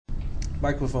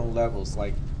microphone levels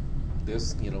like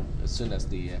this, as soon as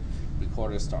the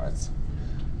recorder starts.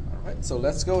 All right, so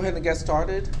let's go ahead and get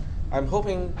started. I'm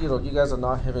hoping, you guys are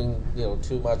not having,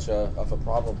 too much of a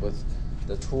problem with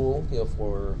the tool,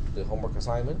 for the homework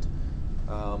assignment.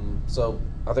 So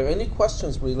are there any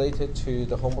questions related to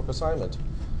the homework assignment?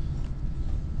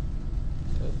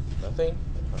 Okay, nothing?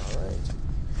 All right.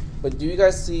 But do you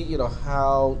guys see,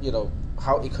 how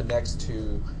it connects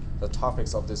to the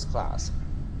topics of this class?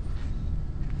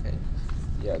 Okay.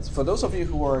 Yes. For those of you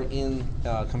who are in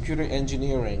computer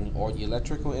engineering or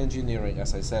electrical engineering,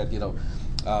 as I said,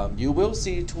 you will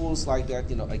see tools like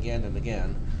that, again and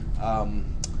again.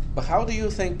 But how do you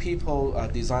think people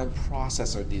design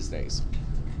processor these days?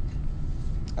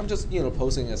 I'm just,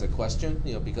 posing as a question,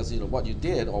 because, what you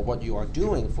did or what you are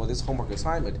doing for this homework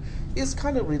assignment is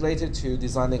kind of related to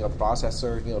designing a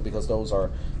processor, because those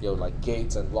are, like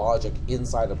gates and logic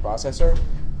inside the processor.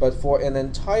 But for an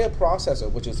entire processor,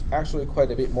 which is actually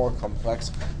quite a bit more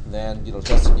complex than,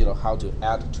 just, how to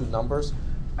add two numbers,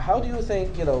 how do you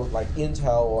think, like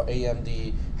Intel or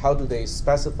AMD, how do they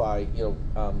specify,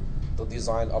 the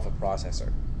design of a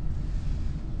processor?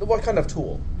 What kind of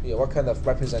tool? What kind of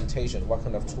representation? What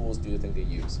kind of tools do you think they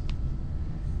use?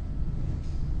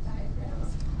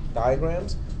 Diagrams.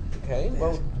 Diagrams? Okay.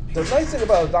 Well, the nice thing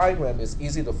about a diagram is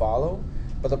easy to follow,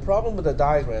 but the problem with the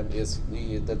diagram is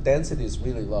the density is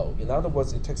really low. In other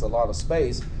words, it takes a lot of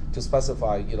space to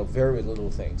specify very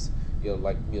little things.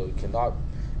 You cannot.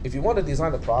 If you want to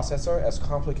design a processor as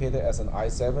complicated as an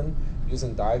i7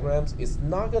 using diagrams, it's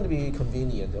not going to be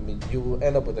convenient. I mean, you will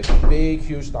end up with a big,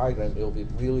 huge diagram. It will be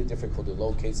really difficult to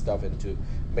locate stuff and to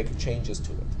make changes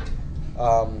to it.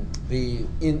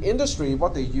 In industry,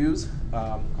 what they use,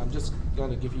 I'm just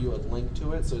going to give you a link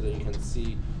to it so that you can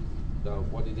see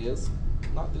what it is.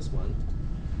 Not this one.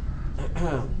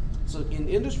 So in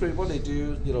industry, what they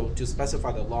do, to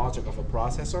specify the logic of a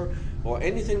processor or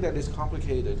anything that is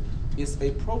complicated is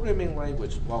a programming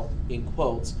language, well, in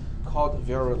quotes, called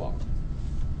Verilog.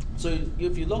 So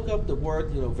if you look up the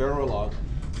word, Verilog,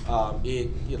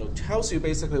 it tells you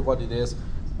basically what it is.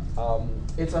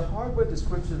 It's a hardware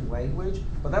description language,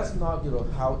 but that's not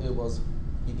how it was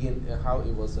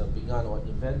begun or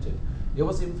invented. It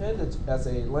was invented as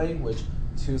a language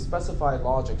to specify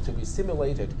logic to be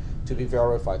simulated, to be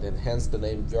verified, and hence the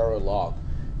name Verilog.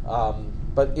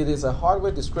 But it is a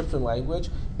hardware description language.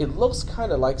 It looks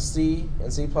kind of like C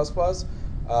and C++,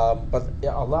 but it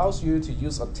allows you to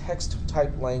use a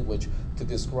text-type language to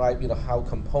describe, how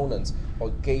components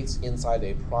or gates inside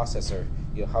a processor,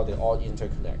 how they all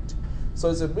interconnect. So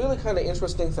it's a really kind of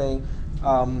interesting thing.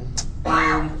 And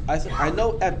I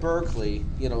know at Berkeley,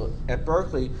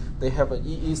 they have an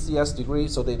EECS degree,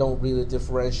 so they don't really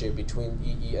differentiate between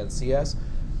EE and CS.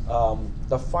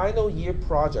 The final year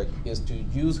project is to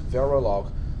use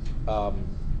Verilog. I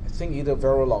think either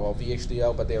Verilog or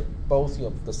VHDL, but they're both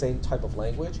the same type of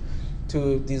language,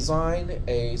 to design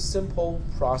a simple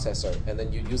processor, and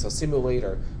then you use a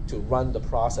simulator to run the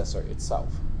processor itself.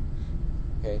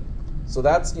 Okay, so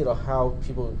that's how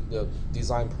people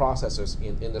design processors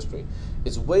in industry.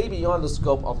 It's way beyond the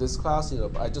scope of this class.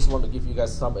 I just want to give you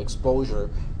guys some exposure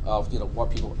of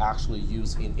what people actually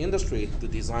use in industry to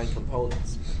design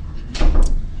components. So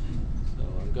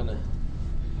I'm gonna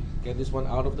get this one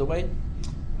out of the way.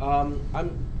 I'm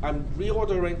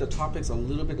reordering the topics a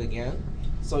little bit again.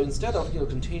 So instead of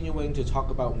continuing to talk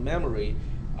about memory,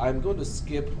 I'm going to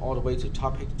skip all the way to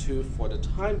topic 2 for the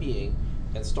time being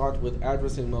and start with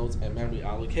addressing modes and memory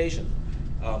allocation.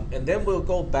 And then we'll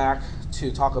go back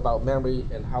to talk about memory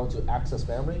and how to access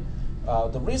memory.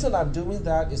 The reason I'm doing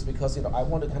that is because I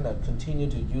want to kind of continue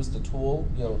to use the tool,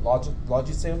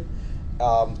 Logisim,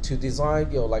 to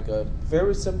design like a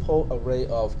very simple array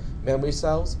of memory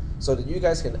cells, so that you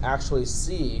guys can actually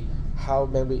see how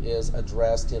memory is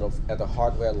addressed, at the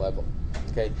hardware level.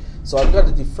 Okay, so I'm going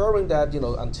to deferring that,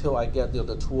 until I get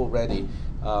the tool ready,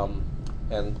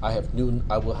 and I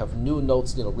will have new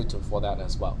notes, written for that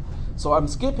as well. So I'm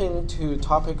skipping to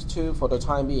topic 2 for the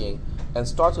time being, and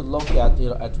start to look at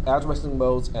addressing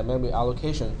modes and memory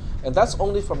allocation, and that's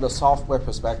only from the software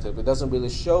perspective. It doesn't really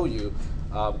show you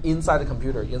inside the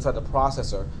computer, inside the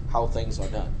processor, how things are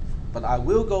done. But I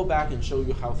will go back and show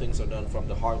you how things are done from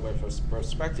the hardware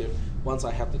perspective once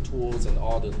I have the tools and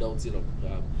all the notes,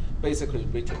 basically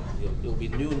written. It'll be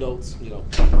new notes,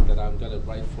 that I'm going to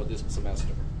write for this semester.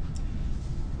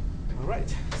 All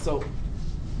right. So,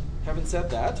 having said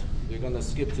that, we're going to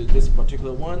skip to this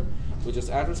particular one, which is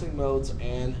addressing modes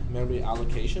and memory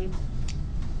allocation.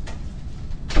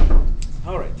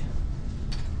 All right.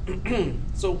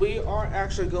 So we are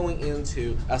actually going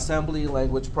into assembly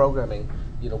language programming,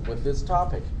 with this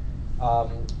topic.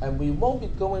 And we won't be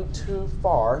going too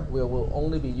far. We will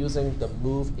only be using the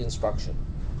move instruction.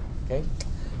 Okay.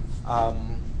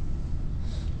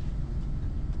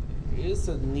 There is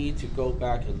a need to go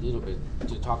back a little bit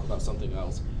to talk about something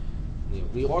else.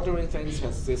 Reordering things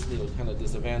has this kind of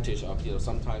disadvantage of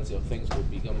sometimes things will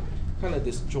become kind of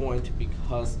disjoint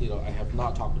because I have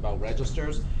not talked about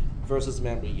registers versus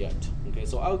memory yet. Okay,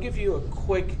 so I'll give you a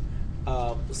quick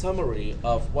summary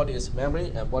of what is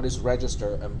memory and what is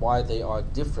register and why they are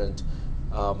different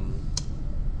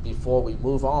before we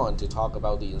move on to talk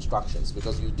about the instructions,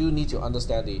 because you do need to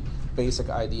understand the basic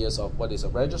ideas of what is a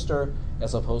register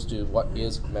as opposed to what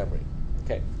is memory.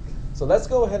 Okay, so let's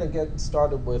go ahead and get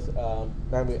started with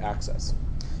memory access.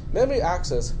 Memory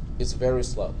access is very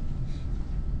slow.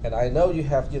 And I know you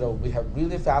have, we have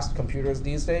really fast computers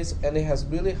these days, and it has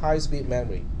really high-speed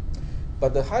memory.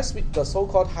 But the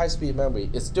so-called high-speed memory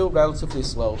is still relatively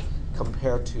slow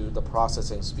compared to the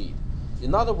processing speed.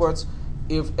 In other words,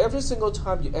 if every single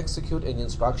time you execute an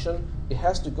instruction, it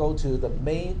has to go to the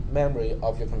main memory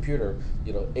of your computer,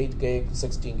 8 gig,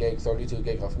 16 gig, 32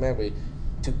 gig of memory,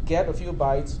 to get a few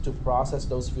bytes, to process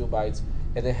those few bytes,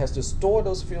 and it has to store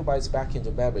those few bytes back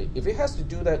into memory. If it has to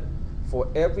do that for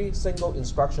every single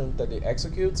instruction that it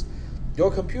executes,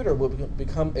 your computer will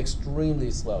become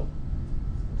extremely slow.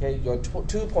 Okay, your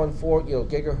 2.4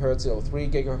 gigahertz, 3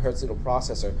 gigahertz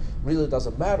processor really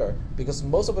doesn't matter, because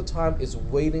most of the time it's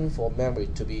waiting for memory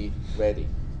to be ready.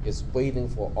 It's waiting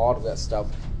for all of that stuff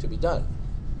to be done.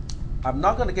 I'm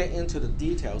not going to get into the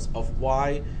details of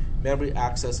why memory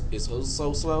access is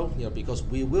so slow, because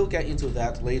we will get into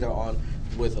that later on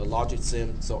with a logic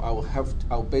sim. So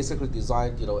I'll basically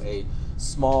design a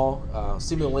small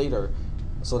simulator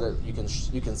so that you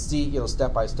can see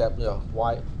step by step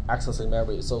why accessing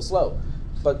memory is so slow.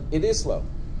 But it is slow.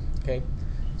 Okay,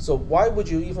 so why would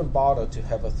you even bother to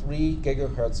have a 3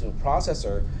 gigahertz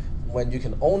processor when you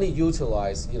can only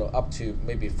utilize up to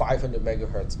maybe 500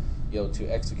 megahertz to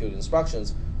execute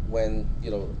instructions, when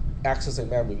accessing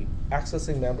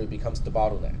memory becomes the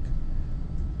bottleneck?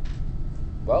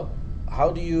 Well,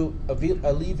 how do you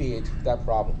alleviate that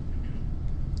problem?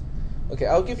 Okay,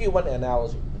 I'll give you one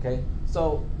analogy. Okay,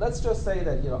 so let's just say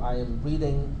that I am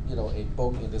reading a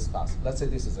book in this class. Let's say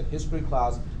this is a history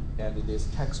class and it is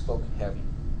textbook heavy.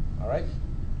 All right,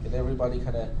 can everybody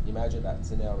kind of imagine that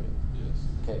scenario? Yes.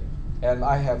 Okay, and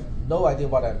I have no idea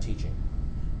what I'm teaching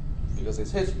because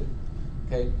it's history.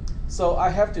 Okay, so I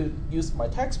have to use my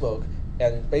textbook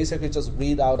and basically just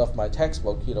read out of my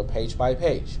textbook, page by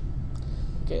page.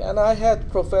 Okay, and I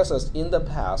had professors in the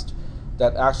past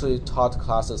that actually taught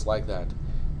classes like that.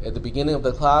 At the beginning of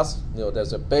the class,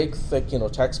 there's a big, thick,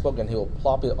 textbook, and he will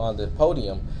plop it on the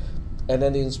podium, and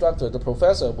then the instructor, the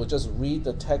professor, would just read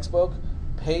the textbook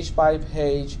page by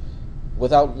page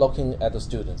without looking at the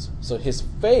students. So his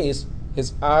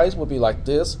eyes would be like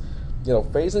this,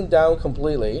 facing down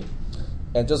completely,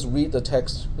 and just read the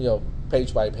text,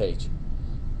 page by page.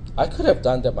 I could have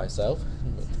done that myself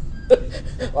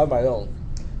on my own.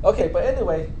 Okay, but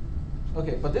anyway,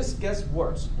 but this gets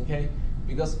worse, okay?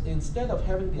 Because instead of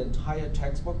having the entire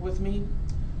textbook with me,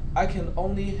 I can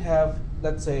only have,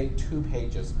 let's say, 2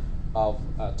 pages of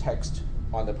text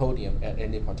on the podium at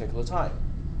any particular time.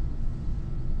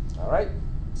 All right,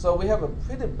 so we have a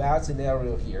pretty bad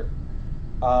scenario here.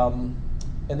 And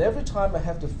every time I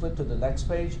have to flip to the next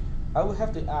page, I will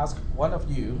have to ask one of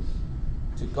you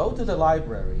to go to the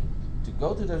library, to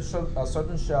go to a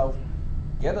certain shelf,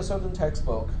 get a certain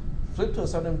textbook, flip to a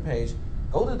certain page,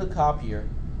 go to the copier,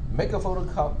 make a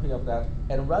photocopy of that,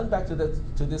 and run back to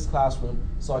this classroom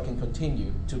so I can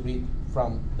continue to read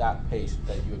from that page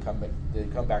that you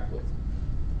come back with.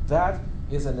 That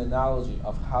is an analogy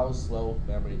of how slow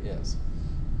memory is.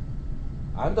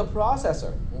 I'm the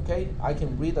processor, okay? I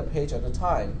can read a page at a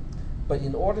time, but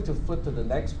in order to flip to the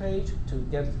next page, to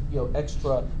get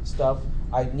extra stuff,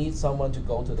 I need someone to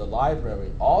go to the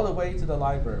library, all the way to the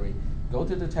library, go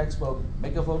to the textbook,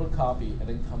 make a photocopy, and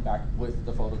then come back with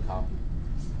the photocopy.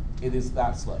 It is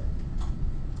that slow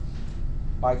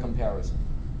by comparison.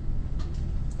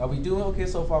 Are we doing okay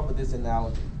so far with this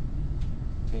analogy?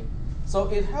 Okay, so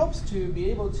it helps to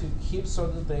be able to keep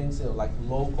certain things like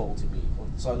local to me,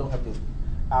 so I don't have to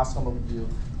ask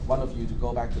one of you to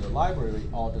go back to the library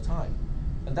all the time.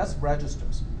 And that's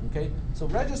registers. Okay, so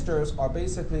registers are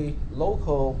basically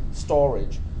local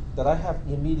storage that I have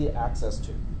immediate access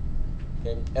to.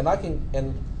 Okay,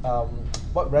 and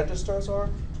what registers are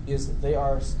is they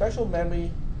are special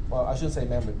memory. Well, I shouldn't say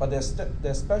memory, but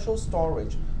they're special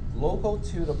storage local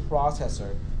to the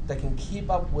processor that can keep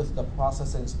up with the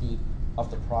processing speed of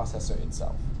the processor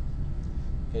itself.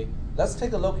 Okay, let's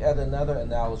take a look at another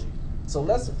analogy. So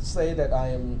let's say that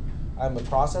I'm a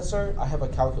processor, I have a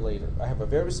calculator. I have a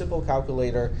very simple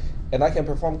calculator, and I can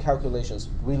perform calculations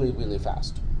really, really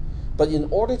fast. But in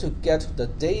order to get the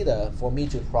data for me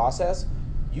to process,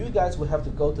 you guys would have to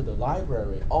go to the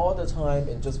library all the time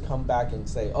and just come back and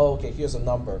say, oh, okay, here's a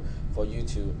number for you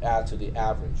to add to the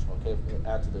average, okay,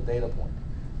 add to the data point,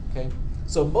 okay?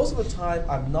 So most of the time,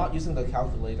 I'm not using the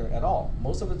calculator at all.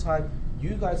 Most of the time,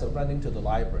 you guys are running to the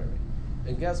library.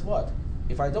 And guess what?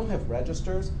 If I don't have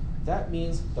registers, that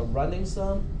means the running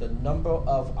sum, the number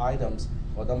of items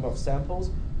or number of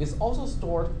samples, is also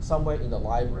stored somewhere in the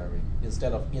library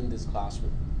instead of in this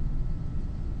classroom,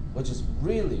 which is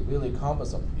really, really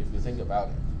cumbersome if you think about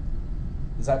it.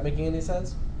 Is that making any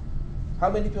sense? How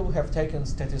many people have taken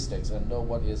statistics and know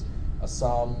what is a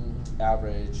sum,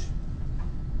 average,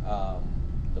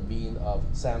 the mean of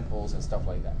samples and stuff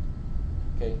like that?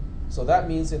 Okay, so that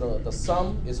means the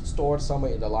sum is stored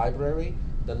somewhere in the library,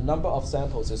 the number of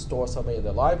samples is stored somewhere in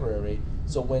the library,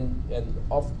 so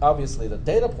obviously the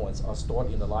data points are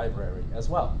stored in the library as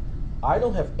well. I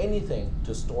don't have anything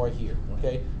to store here,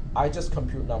 okay? I just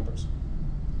compute numbers.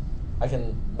 I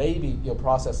can maybe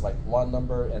process like one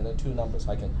number and then two numbers.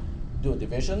 I can do a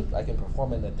division, I can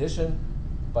perform an addition,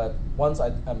 but once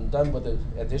I'm done with the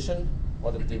addition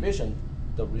or the division,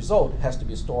 the result has to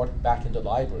be stored back in the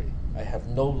library. I have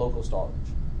no local storage.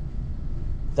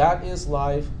 That is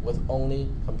life with only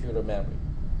computer memory.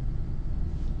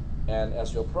 And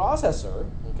as your processor,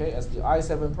 okay, as the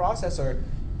i7 processor,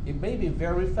 it may be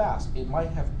very fast. It might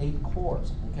have 8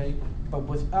 cores, okay, but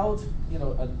without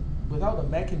without a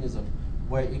mechanism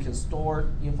where it can store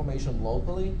information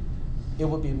locally, it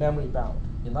would be memory bound.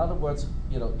 In other words,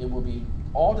 it will be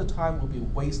all the time will be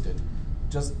wasted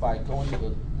just by going to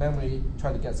the memory,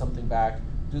 try to get something back,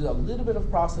 do a little bit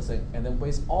of processing, and then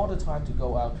waste all the time to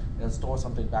go out and store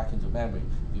something back into memory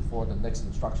before the next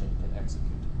instruction can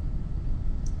execute.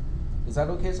 Is that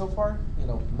okay so far?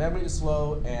 Memory is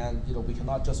slow, and we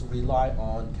cannot just rely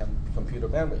on computer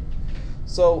memory.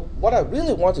 So what I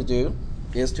really want to do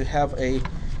is to have a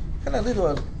kind of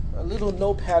a little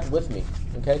notepad with me.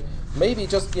 Okay, maybe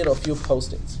just a few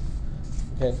post-its.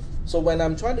 Okay, so when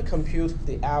I'm trying to compute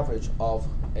the average of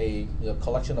a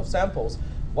collection of samples,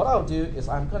 what I'll do is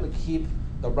I'm going to keep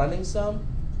the running sum,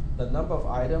 the number of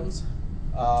items,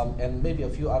 and maybe a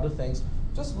few other things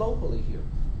just locally here.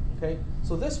 Okay,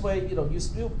 so this way, you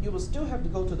will still have to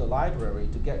go to the library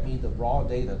to get me the raw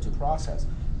data to process,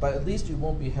 but at least you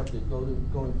won't be have to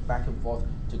going back and forth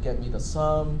to get me the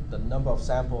sum, the number of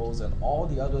samples, and all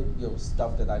the other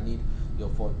stuff that I need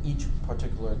for each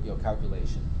particular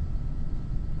calculation.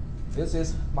 This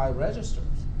is my registers.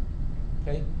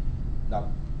 Okay,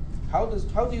 now how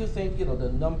do you think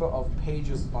the number of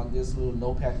pages on this little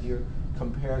notepad here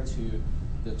compared to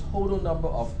the total number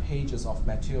of pages of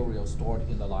material stored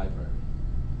in the library?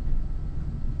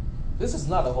 This is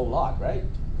not a whole lot, right?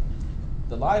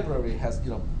 The library has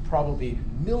probably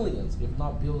millions, if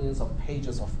not billions, of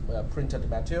pages of printed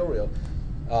material.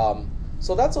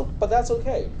 But that's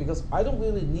okay, because I don't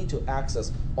really need to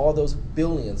access all those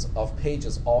billions of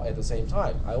pages all at the same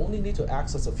time. I only need to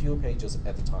access a few pages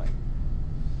at a time.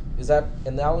 Is that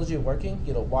analogy working?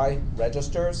 Why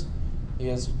registers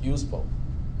is useful.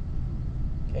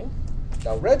 Okay.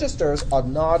 Now registers are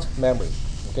not memory.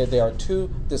 Okay, they are two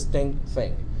distinct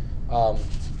things.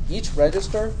 Each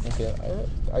register. Okay,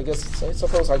 I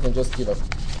suppose I can just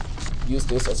use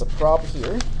this as a prop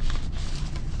here.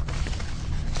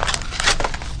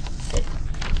 Okay.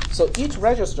 So each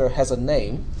register has a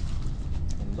name.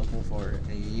 I'm looking for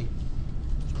a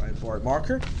whiteboard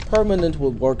marker. Permanent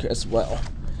will work as well.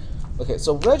 Okay,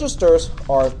 so registers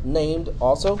are named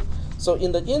also. So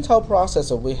in the Intel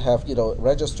processor, we have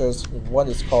registers. One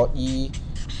is called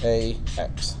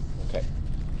EAX. Okay.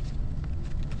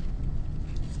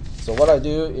 So what I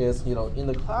do is in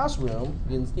the classroom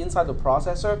inside the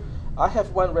processor, I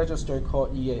have one register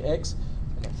called EAX,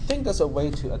 and I think there's a way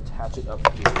to attach it up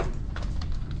here.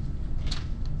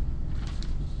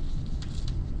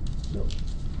 No.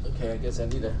 Okay, I guess I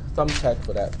need a thumbtack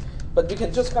for that. But you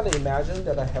can just kind of imagine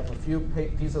that I have a few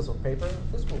pieces of paper.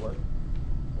 This will work.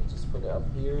 Put it up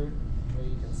here where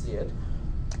you can see it.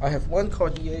 I have one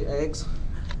called EAX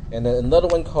and then another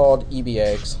one called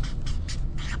EBX.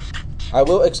 I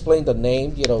will explain the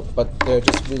name, but they're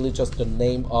just the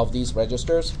name of these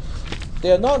registers.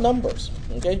 They are not numbers,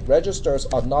 okay? Registers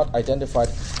are not identified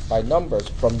by numbers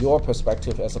from your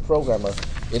perspective as a programmer.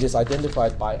 It is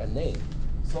identified by a name.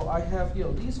 So I have,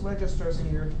 these registers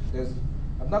here.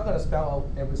 I'm not going to spell out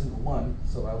every single one,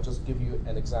 so I'll just give you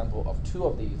an example of two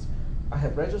of these. I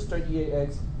have register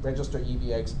EAX, register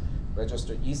EBX,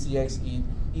 register ECX,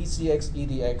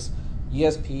 EDX,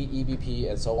 ESP, EBP,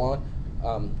 and so on.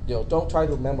 Don't try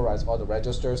to memorize all the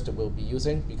registers that we'll be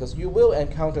using because you will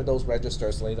encounter those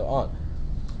registers later on.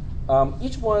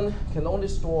 Each one can only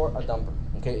store a number.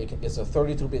 Okay, it's a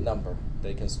 32-bit number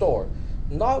they can store.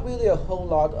 Not really a whole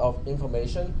lot of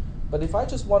information, but if I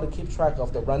just want to keep track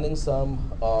of the running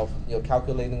sum of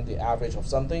calculating the average of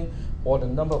something, or the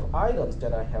number of items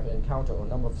that I have encountered, or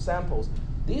number of samples,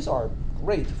 these are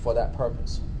great for that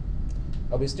purpose.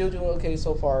 Are we still doing okay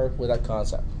so far with that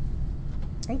concept?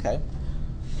 Okay.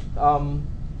 So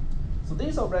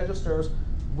these are registers.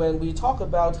 When we talk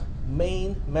about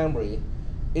main memory,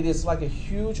 it is like a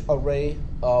huge array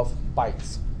of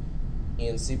bytes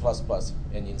in C++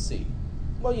 and in C,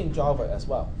 well, in Java as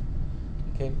well.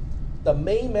 Okay, the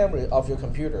main memory of your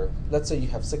computer, let's say you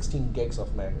have 16 gigs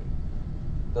of memory.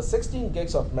 The 16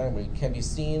 gigs of memory can be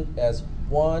seen as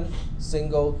one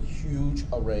single huge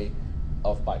array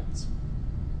of bytes.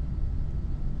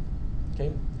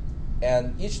 Okay,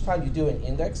 and each time you do an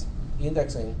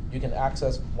indexing, you can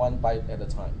access 1 byte at a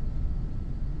time.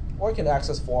 Or you can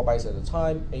access 4 bytes at a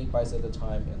time, 8 bytes at a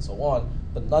time, and so on.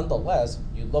 But nonetheless,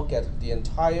 you look at the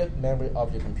entire memory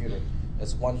of your computer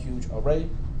as one huge array.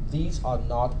 These are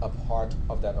not a part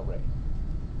of that array.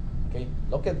 Okay?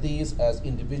 Look at these as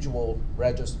individual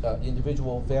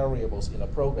variables in a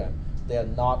program. They are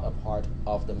not a part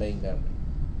of the main memory.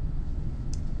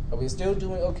 Are we still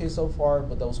doing okay so far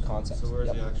with those concepts? So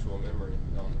where's the actual memory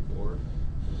on the board?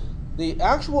 The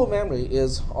actual memory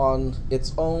is on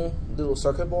its own little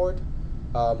circuit board.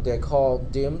 They're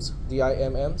called DIMMs,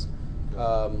 D-I-M-Ms,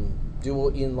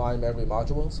 dual inline memory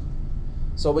modules.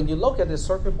 So when you look at the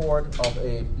circuit board of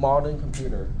a modern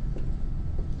computer,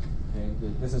 okay,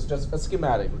 this is just a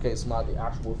schematic, okay, it's not the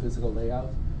actual physical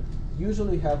layout.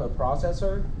 Usually have a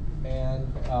processor, and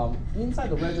inside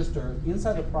the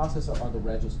processor are the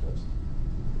registers.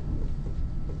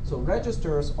 So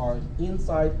registers are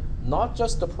inside not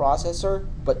just the processor,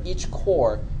 but each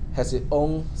core has its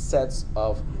own sets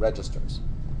of registers.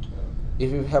 If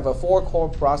you have a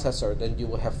 4-core processor, then you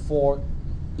will have four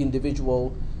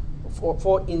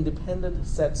independent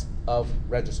sets of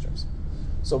registers.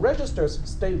 So registers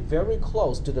stay very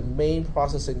close to the main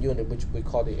processing unit, which we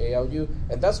call the ALU,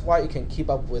 and that's why it can keep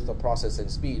up with the processing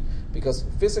speed, because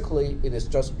physically it is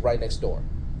just right next door.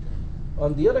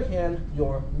 On the other hand,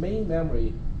 your main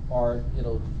memory are,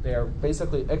 they're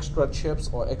basically extra chips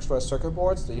or extra circuit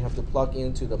boards that you have to plug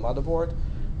into the motherboard,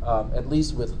 at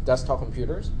least with desktop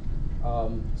computers.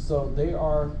 So they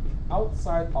are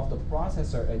outside of the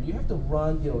processor, and you have to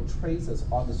run, traces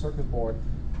on the circuit board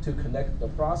to connect the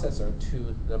processor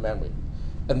to the memory.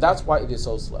 And that's why it is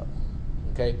so slow.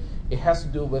 Okay? It has to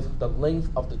do with the length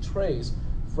of the trace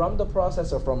from the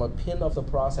processor, from a pin of the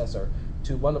processor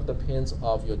to one of the pins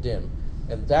of your DIMM.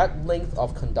 And that length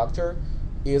of conductor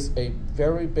is a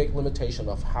very big limitation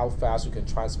of how fast you can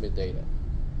transmit data.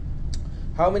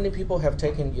 How many people have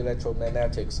taken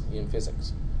electromagnetics in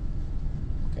physics?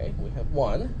 Okay, we have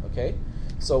one. Okay,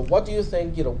 so what do you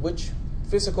think, which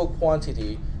physical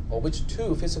quantity or which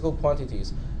two physical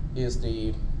quantities is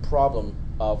the problem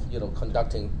of,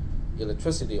 conducting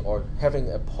electricity or having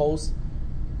a pulse,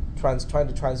 trying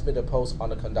to transmit a pulse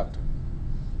on a conductor?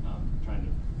 Trying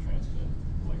to transmit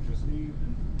electricity?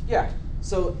 Yeah,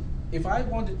 so if I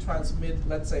want to transmit,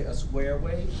 let's say, a square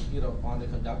wave, on the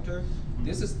conductor,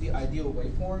 this is the ideal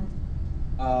waveform.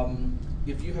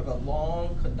 If you have a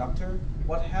long conductor,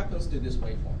 what happens to this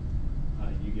waveform?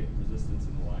 You get resistance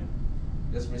in the line.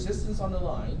 There's resistance on the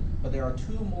line, but there are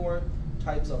two more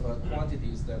types of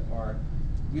quantities that are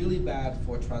really bad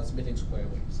for transmitting square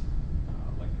waves.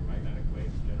 Electromagnetic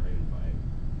waves generated by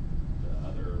the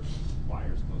other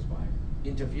wires close by.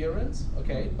 Interference,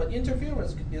 okay, but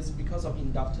interference is because of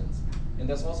inductance, and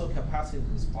there's also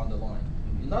capacitance on the line.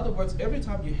 In other words, every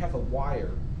time you have a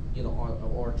wire,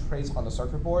 or a trace on the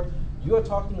circuit board, you are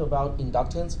talking about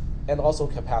inductance and also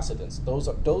capacitance.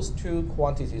 Those two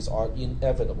quantities are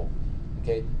inevitable.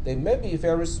 Okay, they may be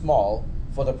very small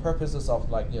for the purposes of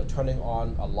turning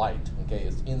on a light. Okay,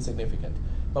 it's insignificant.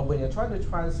 But when you're trying to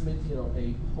transmit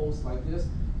a pulse like this,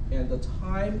 and the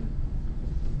time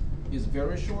is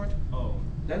very short,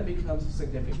 then becomes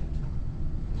significant.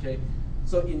 Okay,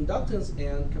 so inductance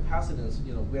and capacitance,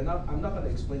 I'm not going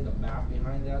to explain the math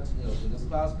behind that, in this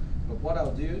class. But what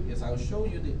I'll do is I'll show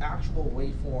you the actual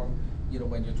waveform,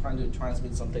 when you're trying to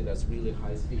transmit something that's really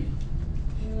high speed.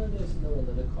 There's no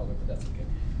another color, but that's okay.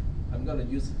 I'm going to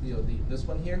use this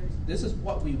one here. This is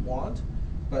what we want,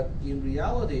 but in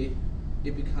reality,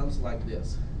 it becomes like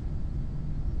this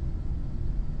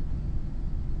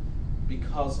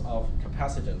because of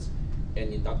capacitance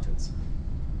and inductance.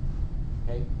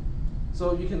 Okay,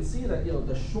 So you can see that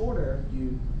the shorter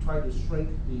you try to shrink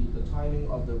the timing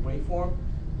of the waveform,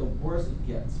 the worse it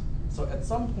gets. So at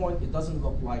some point, it doesn't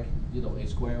look like a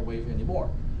square wave anymore,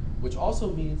 which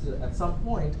also means that at some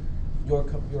point, your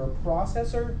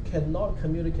processor cannot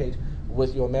communicate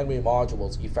with your memory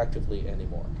modules effectively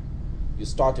anymore. You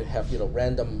start to have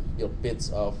random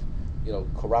bits of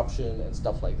corruption and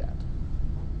stuff like that.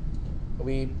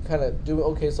 We kind of do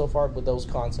okay so far with those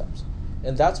concepts,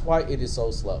 and that's why it is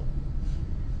so slow.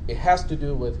 It has to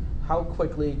do with how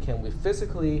quickly can we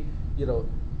physically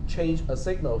change a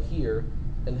signal here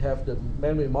and have the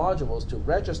memory modules to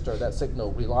register that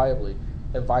signal reliably,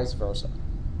 and vice versa.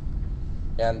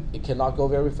 And it cannot go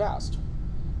very fast.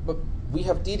 But we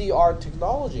have DDR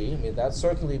technology. I mean, that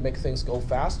certainly makes things go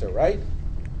faster, right?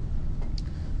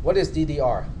 What is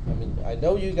DDR? I mean, I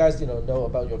know you guys know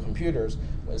about your computers,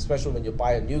 especially when you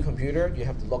buy a new computer, you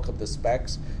have to look up the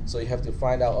specs. So you have to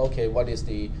find out, okay, what is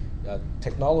the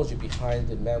technology behind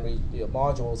the memory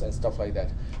modules and stuff like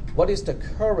that. What is the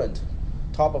current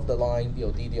top of the line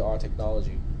DDR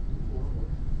technology?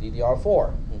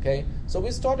 DDR4. Okay, so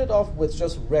we started off with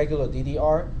just regular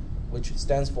DDR, which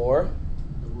stands for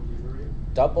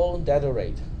double data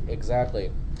rate.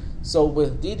 Exactly. So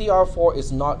with DDR4,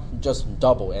 it's not just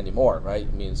double anymore, right?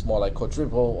 It means more like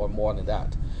quadruple or more than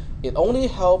that. It only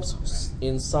helps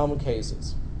in some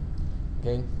cases.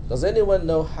 Okay, does anyone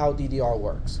know how DDR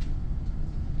works?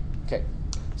 Okay,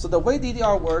 so the way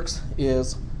DDR works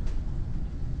is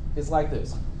like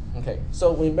this. Okay,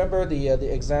 so remember the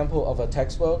example of a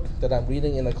textbook that I'm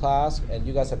reading in the class, and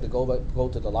you guys have to go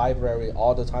to the library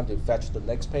all the time to fetch the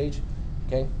next page.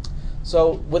 Okay,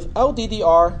 so without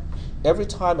DDR, every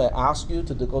time I ask you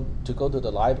to go to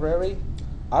the library,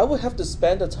 I would have to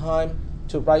spend the time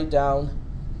to write down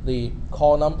the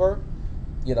call number,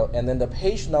 and then the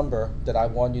page number that I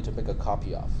want you to make a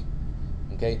copy of.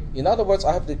 Okay, in other words,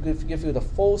 I have to give you the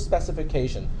full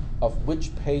specification of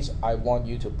which page I want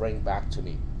you to bring back to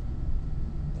me.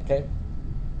 Okay,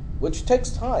 which takes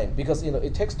time because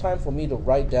it takes time for me to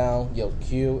write down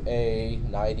QA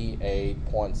 98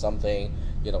 point something,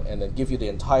 and then give you the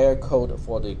entire code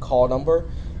for the call number,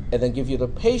 and then give you the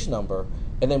page number,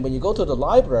 and then when you go to the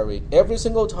library, every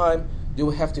single time you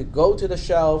will have to go to the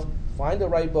shelf, find the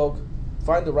right book,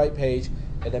 find the right page,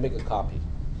 and then make a copy.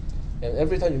 And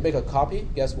every time you make a copy,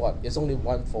 guess what? It's only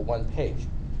one for one page.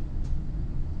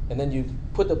 And then you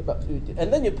put the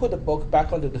book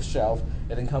back onto the shelf,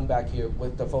 and then come back here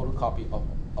with the photocopy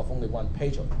of only one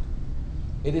page of it.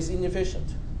 It is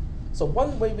inefficient. So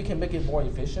one way we can make it more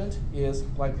efficient is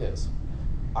like this.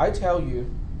 I tell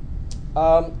you,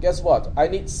 guess what? I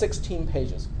need 16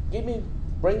 pages.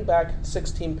 Bring back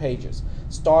 16 pages,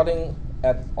 starting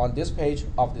on this page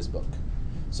of this book.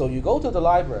 So you go to the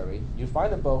library, you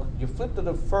find a book, you flip to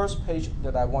the first page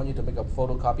that I want you to make a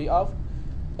photocopy of,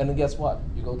 and then guess what?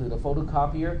 You go to the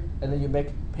photocopier, and then you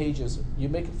make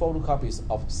photocopies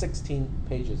of 16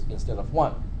 pages instead of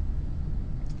one.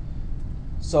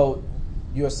 So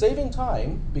you're saving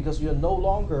time because you're no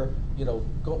longer,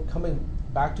 coming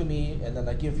back to me, and then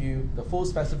I give you the full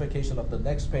specification of the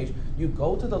next page. You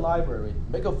go to the library,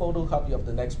 make a photocopy of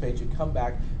the next page, you come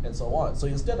back, and so on. So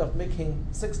instead of making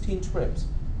 16 trips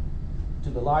to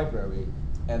the library,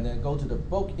 and then go to the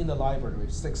book in the library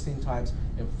 16 times,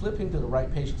 and flipping to the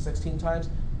right page 16 times,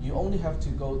 you only have to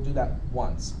go do that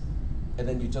once. And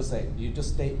then you just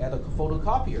stay at a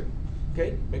photocopier,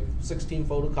 okay? Make 16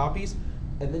 photocopies,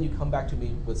 and then you come back to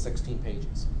me with 16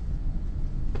 pages.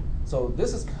 So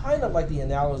this is kind of like the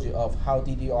analogy of how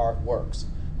DDR works,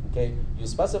 okay? You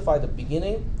specify the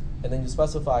beginning, and then you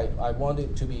specify, I want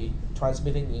it to be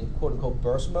transmitting in quote-unquote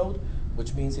burst mode,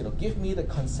 which means, give me the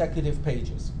consecutive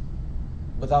pages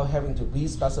without having to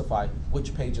re-specify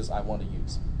which pages I want to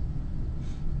use.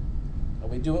 Are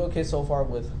we doing okay so far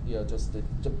with just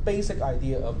the basic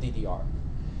idea of DDR?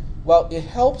 Well, it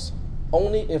helps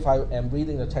only if I am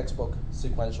reading the textbook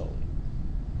sequentially,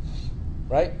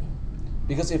 right?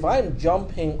 Because if I'm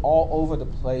jumping all over the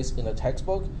place in a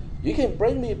textbook, you can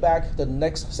bring me back the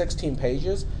next 16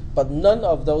 pages, but none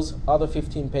of those other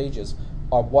 15 pages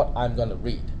are what I'm going to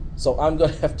read. So I'm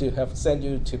going to have send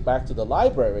you back to the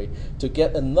library to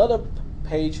get another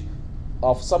page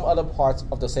of some other parts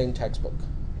of the same textbook,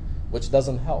 which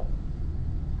doesn't help.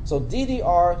 So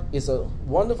DDR is a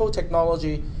wonderful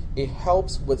technology. It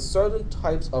helps with certain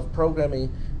types of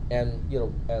programming and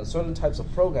certain types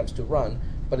of programs to run,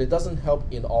 but it doesn't help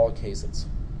in all cases.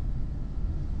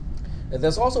 And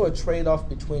there's also a trade-off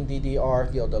between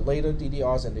DDR, the later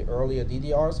DDRs and the earlier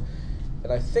DDRs.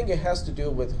 And I think it has to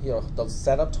do with the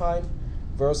setup time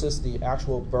versus the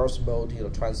actual burst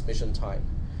mode transmission time.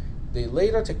 The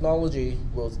later technology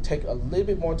will take a little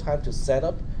bit more time to set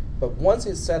up, but once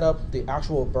it's set up, the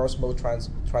actual burst mode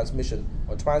transmission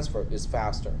or transfer is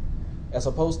faster. As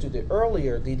opposed to the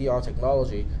earlier DDR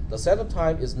technology, the setup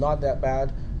time is not that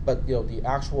bad, but the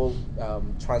actual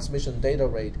transmission data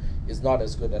rate is not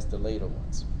as good as the later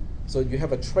ones. So you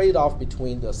have a trade-off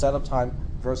between the setup time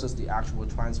versus the actual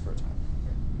transfer time.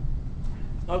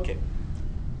 Okay,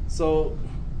 so,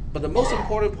 but the most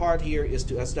important part here is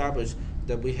to establish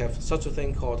that we have such a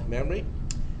thing called memory,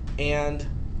 and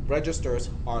registers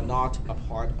are not a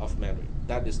part of memory.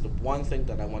 That is the one thing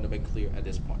that I want to make clear at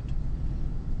this point.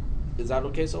 Is that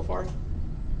okay so far?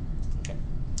 Okay.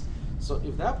 So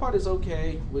if that part is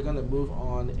okay, we're going to move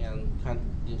on and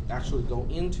actually go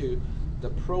into the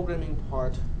programming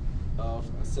part of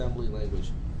assembly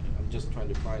language. I'm just trying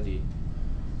to find the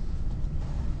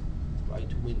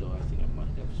right window. I think I might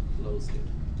have closed it.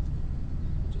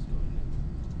 I'll just go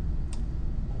ahead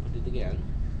and open it again.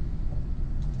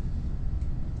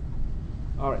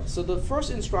 All right, so the first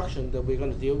instruction that we're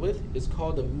going to deal with is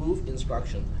called the move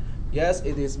instruction. Yes,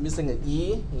 it is missing an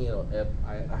E.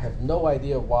 I have no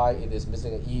idea why it is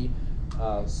missing an E.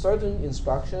 Certain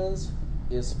instructions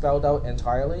is spelled out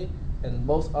entirely, and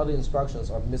most other instructions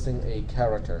are missing a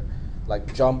character.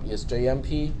 Like jump is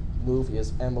JMP, move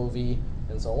is MOV,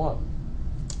 and so on.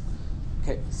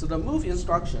 Okay, so the move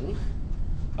instruction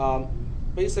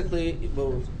basically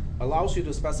allows you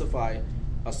to specify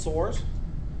a source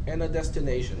and a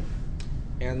destination,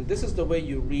 and this is the way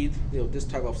you read this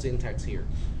type of syntax here.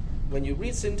 When you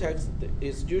read syntax,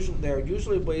 there are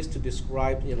usually ways to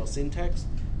describe syntax,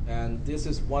 and this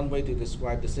is one way to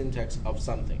describe the syntax of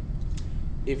something.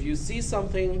 If you see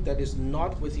something that is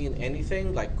not within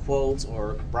anything, like quotes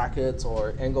or brackets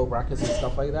or angle brackets and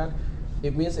stuff like that,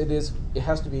 it means it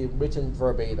has to be written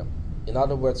verbatim. In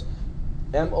other words,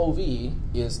 MOV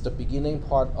is the beginning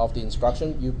part of the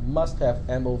instruction. You must have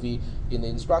MOV in the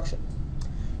instruction.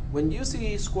 When you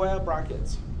see square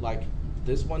brackets, like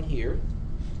this one here,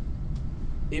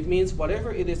 it means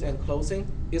whatever it is enclosing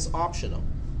is optional.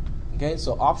 Okay,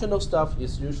 so optional stuff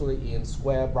is usually in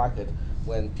square bracket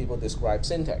when people describe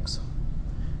syntax.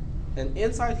 And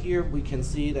inside here, we can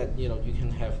see that you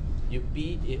can have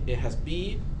it has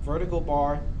B vertical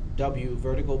bar, W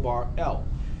vertical bar, L.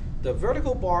 The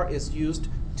vertical bar is used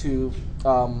to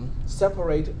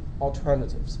separate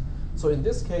alternatives. So in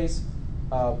this case,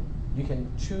 you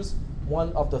can choose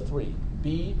one of the three,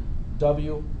 B,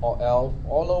 W, or L,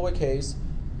 all lowercase,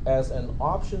 as an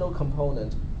optional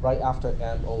component right after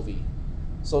MOV.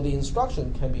 So the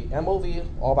instruction can be MOV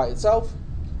all by itself,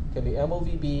 can be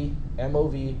MOVB,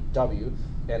 MOVW,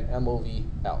 and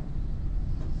MOVL.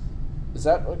 Is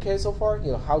that okay so far?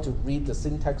 How to read the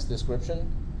syntax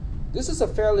description? This is a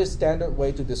fairly standard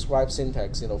way to describe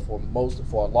syntax, for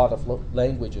a lot of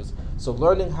languages. So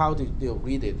learning how to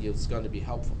read it is going to be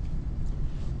helpful.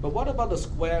 But what about the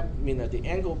square, the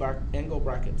angle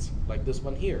brackets, like this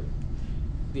one here?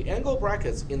 The angle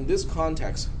brackets in this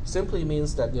context simply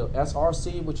means that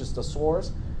SRC, which is the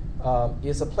source,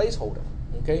 is a placeholder.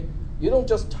 Okay, you don't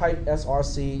just type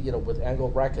SRC with angle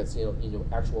brackets in your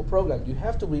actual program. You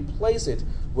have to replace it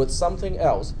with something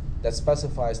else that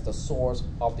specifies the source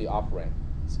of the operand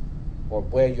or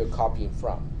where you're copying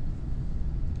from.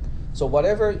 So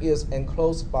whatever is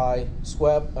enclosed by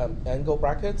square angle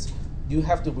brackets, you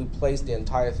have to replace the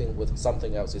entire thing with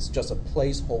something else. It's just a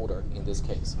placeholder in this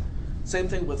case. Same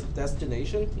thing with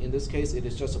destination. In this case, it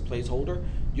is just a placeholder.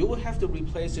 You will have to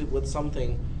replace it with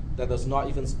something that does not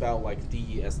even spell like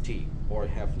DEST or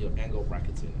have angle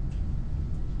brackets in it.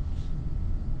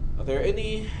 Are there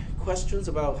any questions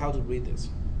about how to read this?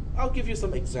 I'll give you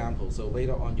some examples, so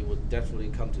later on you will definitely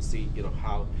come to see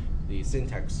how the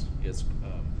syntax is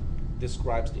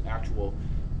describes the actual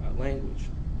language.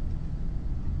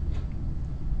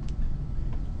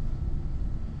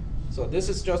 So this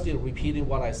is just repeating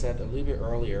what I said a little bit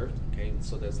earlier. Okay,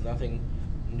 so there's nothing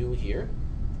new here.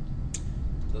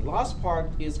 The last part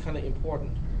is kind of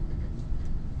important.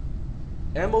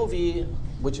 MOV,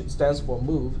 which stands for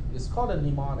move, is called a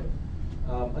mnemonic.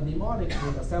 A mnemonic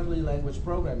in assembly language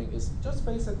programming is just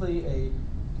basically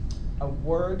a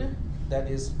word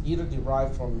that is either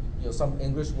derived from some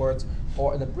English words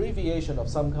or an abbreviation of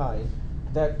some kind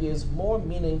that is more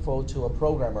meaningful to a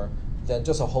programmer than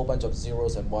just a whole bunch of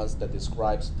zeros and ones that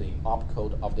describes the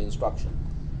opcode of the instruction.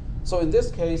 So in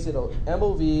this case,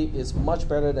 MOV is much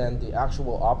better than the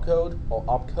actual opcode or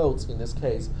opcodes in this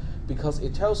case, because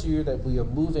it tells you that we are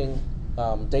moving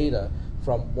data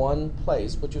from one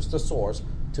place, which is the source,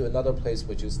 to another place,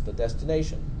 which is the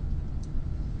destination.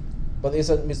 But it's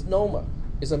a misnomer.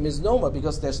 It's a misnomer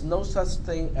because there's no such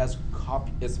thing as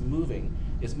moving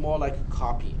It's more like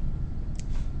copying.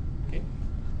 Okay,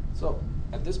 so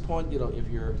at this point, if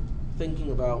you're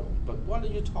thinking about, but what do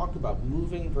you talk about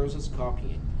moving versus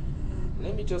copying?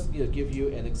 Let me just give you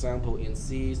an example in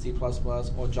C, C++,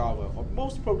 or Java, or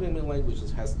most programming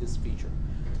languages has this feature.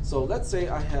 So let's say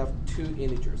I have two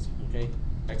integers, okay,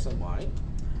 x and y.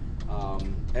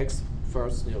 X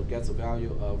first gets a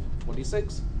value of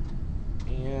 46,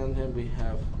 and then we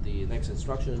have the next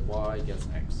instruction, y gets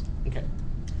x. Okay,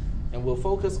 and we'll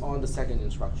focus on the second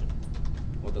instruction,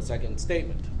 or the second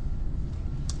statement.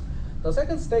 The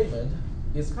second statement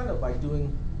is kind of like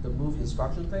doing the move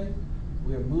instruction thing.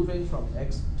 We are moving from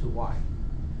x to y.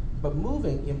 But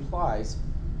moving implies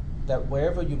that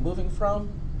wherever you're moving from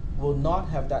will not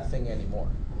have that thing anymore,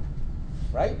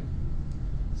 right?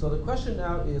 So the question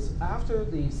now is, after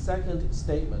the second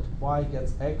statement, y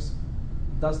gets x,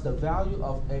 does the value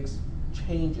of x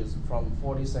changes from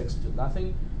 46 to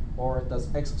nothing, or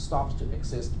does x stops to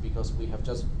exist because we have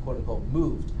just quote unquote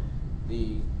moved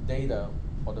the data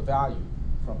or the value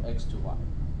from x to y?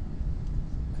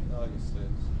 The value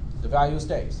stays. The value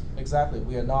stays, exactly.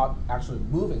 We are not actually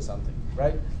moving something,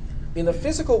 right? In the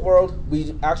physical world,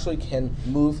 we actually can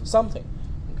move something,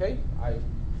 okay? I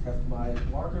have my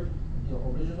marker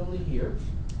originally here,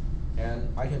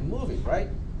 and I can move it, right?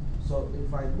 So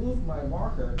if I move my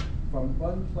marker from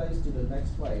one place to the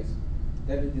next place,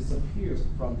 then it disappears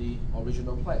from the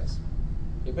original place.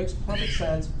 It makes perfect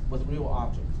sense with real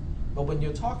objects. But when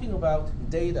you're talking about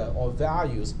data or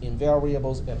values in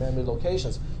variables and memory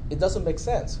locations, it doesn't make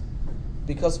sense,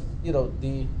 because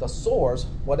the source,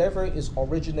 whatever is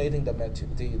originating the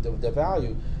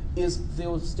value, is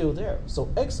still there. So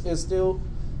x is still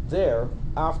there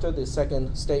after the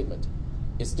second statement.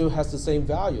 It still has the same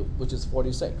value, which is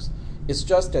 46. It's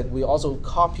just that we also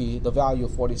copy the value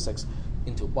of 46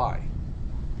 into y.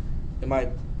 Am I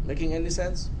making any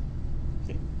sense?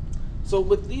 Okay. So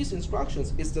with these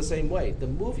instructions, it's the same way. The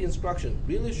move instruction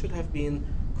really should have been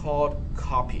called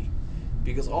copy,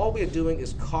 because all we're doing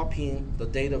is copying the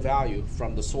data value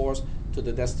from the source to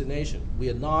the destination. We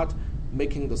are not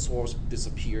making the source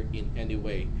disappear in any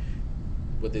way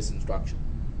with this instruction.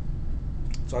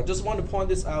 So I just want to point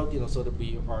this out, so that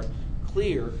we are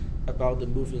clear about the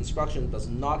move instruction does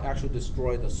not actually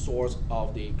destroy the source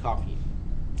of the copy.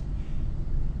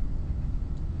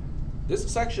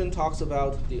 This section talks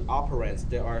about the operands.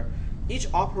 Each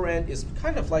operand is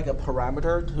kind of like a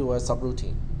parameter to a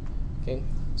subroutine. Okay,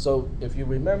 so if you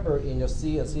remember in your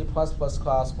C and C++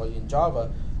 class or in Java,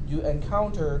 you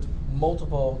encountered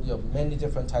multiple, many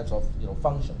different types of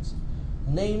functions.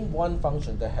 Name one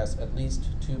function that has at least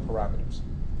two parameters.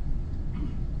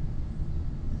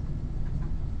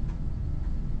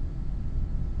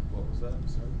 What was that?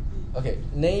 Sorry. Okay,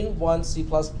 name one C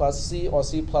or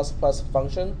C++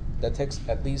 function that takes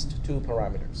at least two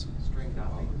parameters. String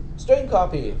copy. String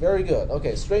copy, very good.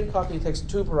 Okay, string copy takes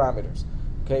two parameters.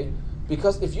 Okay,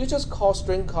 because if you just call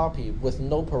string copy with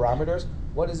no parameters,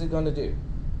 what is it going to do?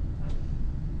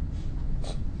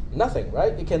 Nothing,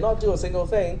 right? It cannot do a single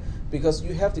thing, because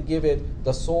you have to give it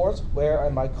the source, where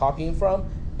am I copying from,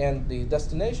 and the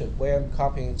destination, where I'm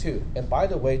copying to. And by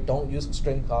the way, don't use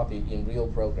string copy in real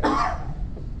programs.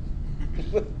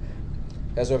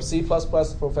 As your C++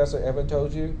 professor ever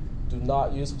told you, do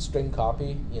not use string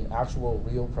copy in actual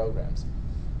real programs.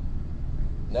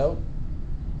 No?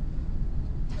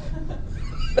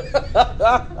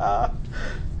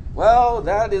 Well,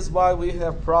 that is why we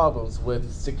have problems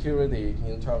with security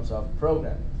in terms of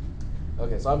programming.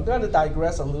 Okay, so I'm going to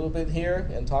digress a little bit here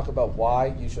and talk about why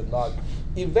you should not.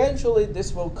 Eventually,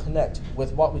 this will connect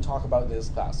with what we talk about in this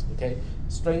class, okay?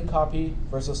 String copy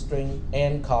versus string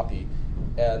and copy.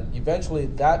 And eventually,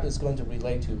 that is going to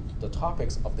relate to the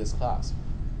topics of this class.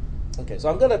 Okay, so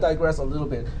I'm going to digress a little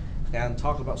bit and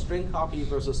talk about string copy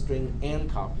versus string and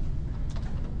copy.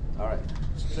 All right,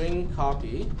 string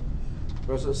copy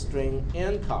versus string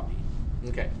and copy.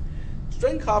 Okay,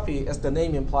 string copy, as the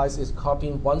name implies, is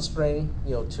copying one string,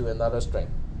 to another string,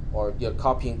 or you're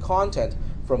copying content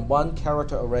from one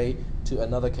character array to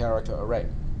another character array.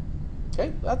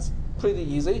 Okay, that's pretty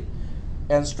easy.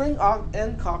 And string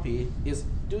and copy is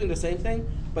doing the same thing,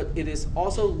 but it is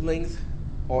also length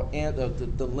or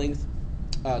the length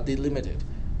delimited.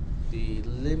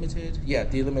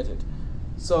 Delimited.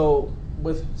 So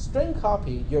with string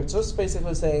copy, you're just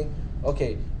basically saying,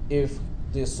 okay, if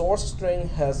the source string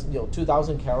has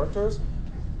 2,000 characters,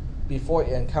 before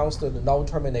it encounters the null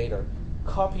terminator,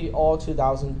 copy all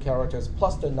 2,000 characters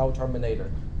plus the null terminator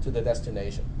to the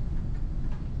destination.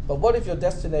 But what if your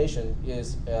destination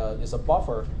is a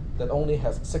buffer that only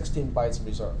has 16 bytes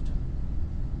reserved?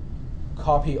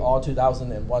 Copy all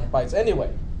 2001 bytes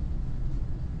anyway.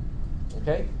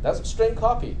 Okay, that's string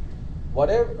copy.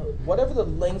 Whatever the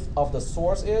length of the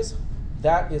source is,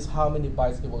 that is how many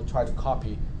bytes it will try to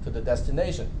copy to the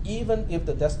destination, even if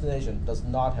the destination does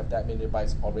not have that many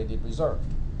bytes already reserved.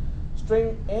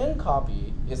 String n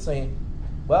copy is saying,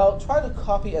 well, try to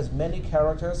copy as many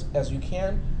characters as you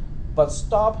can, but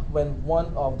stop when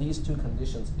one of these two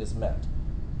conditions is met.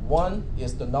 One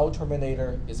is the null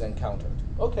terminator is encountered.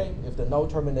 Okay, if the null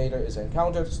terminator is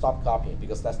encountered, stop copying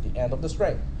because that's the end of the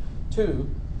string. Two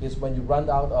is when you run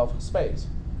out of space.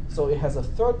 So it has a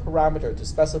third parameter to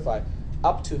specify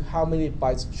up to how many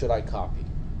bytes should I copy.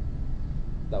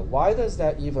 Now, why does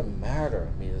that even matter?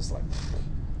 I mean, it's like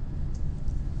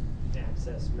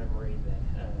access memory that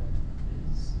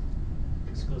is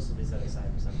exclusively set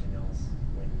aside for something else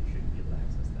when you should be able to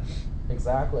access that.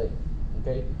 exactly.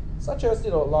 Okay, such as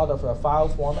a lot of file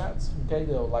formats. Okay,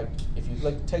 like if you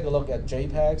take a look at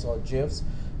JPEGs or GIFs,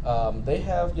 they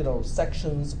have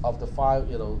sections of the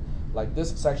file. Like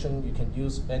this section, you can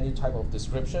use any type of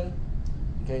description.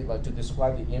 Okay, like to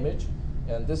describe the image.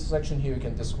 And this section here, you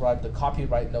can describe the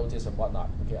copyright notice and whatnot.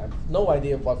 Okay, I have no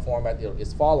idea what format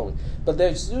it's following, but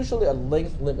there's usually a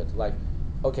length limit. Like,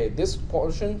 okay, this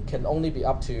portion can only be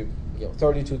up to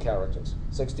 32 characters,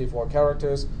 64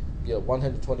 characters,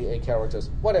 128 characters,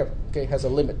 whatever. Okay, has a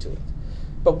limit to it.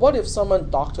 But what if someone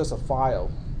doctors a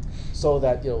file so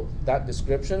that that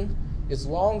description is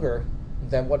longer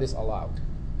than what is allowed?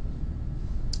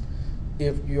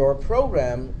 If your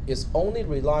program is only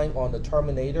relying on the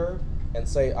terminator and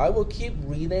say, I will keep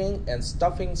reading and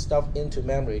stuffing stuff into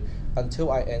memory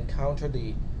until I encounter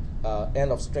the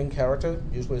end of string character,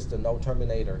 usually it's the null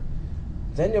terminator,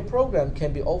 then your program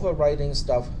can be overwriting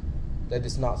stuff that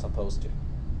is not supposed to.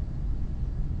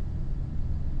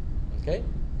 Okay?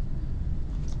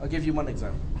 I'll give you one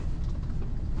example.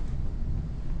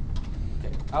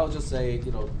 Okay, I'll just say,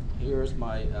 here's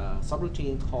my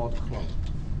subroutine called clone.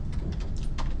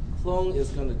 Clone is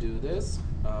going to do this.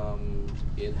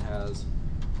 It has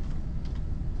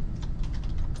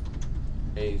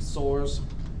a source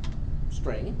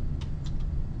string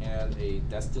and a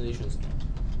destination string.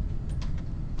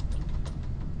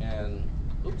 And,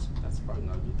 oops, that's probably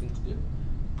not a good thing to do.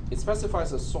 It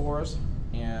specifies a source,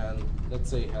 and let's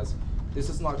say it has, this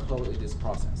is not clone, it is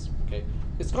process. Okay,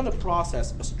 it's going to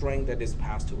process a string that is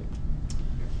passed to it.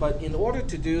 But in order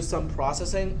to do some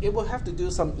processing, it will have to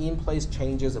do some in-place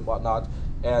changes and whatnot.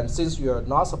 And since you're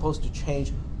not supposed to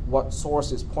change what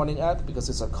source is pointing at because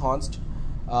it's a const,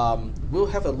 we'll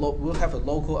have a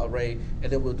local array,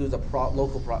 and then we'll do the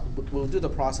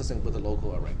processing with a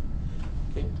local array.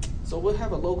 Okay, so we'll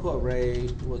have a local array.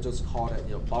 We'll just call it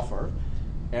buffer,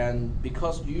 and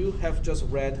because you have just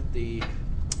read the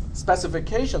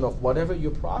specification of whatever you're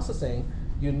processing,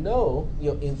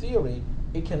 in theory,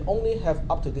 it can only have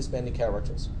up to this many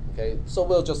characters. Okay, so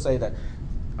we'll just say that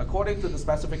according to the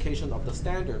specification of the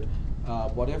standard,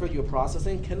 whatever you're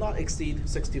processing cannot exceed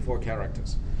 64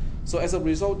 characters. So as a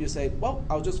result, you say, well,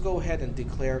 I'll just go ahead and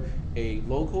declare a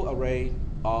local array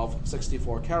of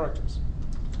 64 characters.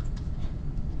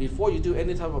 Before you do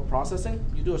any type of processing,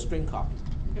 you do a string copy.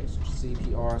 Okay, so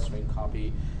CPR string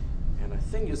copy, and I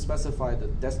think you specify the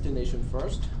destination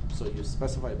first. So you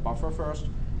specify buffer first,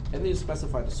 and then you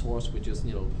specify the source, which is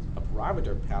a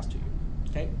parameter passed to you.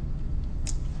 Okay.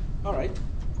 All right,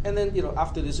 and then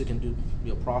after this you can do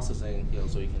processing.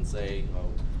 So you can say,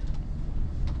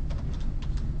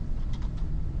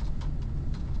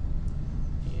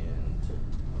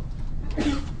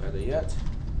 better yet,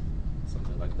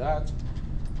 something like that.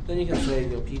 Then you can say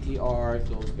PTR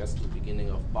gets to the beginning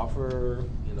of buffer,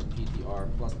 PTR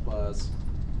plus plus.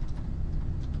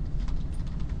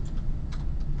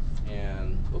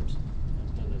 And oops,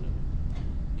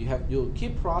 no. You'll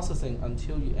keep processing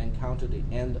until you encounter the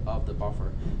end of the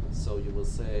buffer. So you will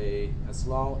say, as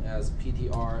long as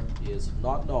PTR is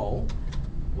not null,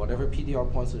 whatever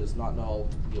PTR points to is not null,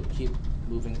 you'll keep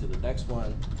moving to the next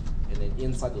one, and then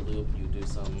inside the loop you do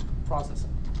some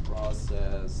processing.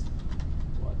 Process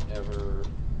whatever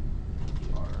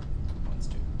PTR points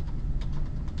to.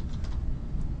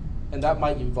 And that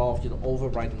might involve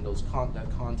overwriting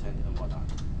that content and whatnot.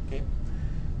 Okay?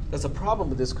 There's a problem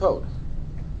with this code.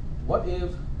 What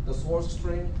if the source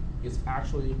string is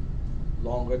actually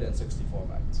longer than 64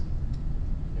 bytes?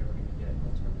 Never going to get an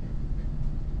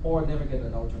alternative. Or never get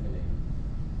an alternative.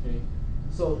 Okay?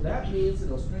 So that means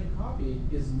string copy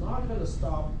is not going to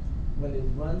stop when it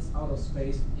runs out of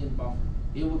space in buffer.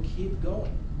 It will keep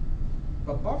going.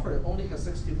 But buffer only has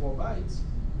 64 bytes.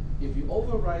 If you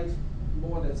overwrite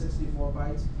more than 64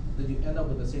 bytes, then you end up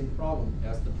with the same problem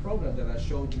as the program that I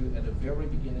showed you at the very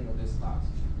beginning of this class,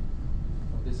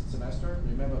 of this semester.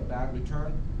 Remember bag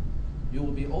return? You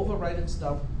will be overwriting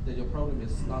stuff that your program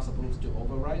is not supposed to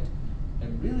overwrite,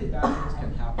 and really bad things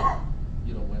can happen,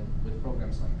 with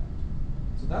programs like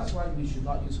that. So that's why we should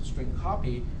not use string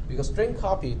copy, because string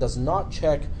copy does not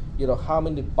check, how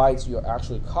many bytes you're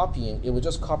actually copying. It will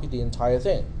just copy the entire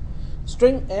thing.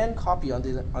 String and copy, on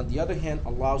the other hand,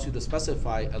 allows you to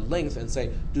specify a length and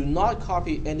say, do not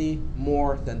copy any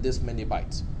more than this many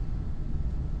bytes.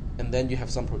 And then you have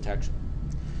some protection.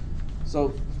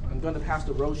 So I'm going to pass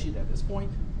the row sheet at this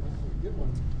point. Good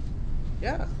one.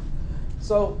 Yeah.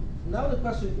 So now the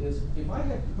question is, if I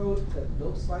have code that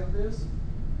looks like this,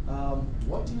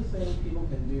 what do you think people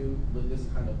can do with this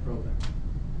kind of program?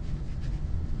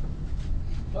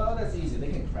 Well, that's easy.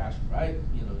 They can crash it, right?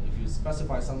 If you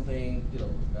specify something,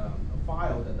 a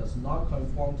file that does not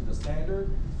conform to the standard,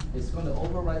 it's going to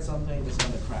overwrite something. It's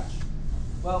going to crash.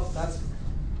 Well,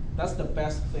 that's the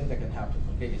best thing that can happen.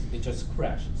 Okay, it just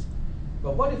crashes.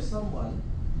 But what if someone,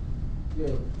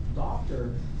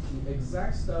 doctor the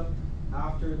exact stuff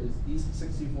after these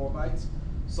 64 bytes,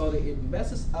 so that it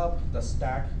messes up the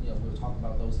stack? We'll talk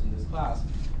about those in this class.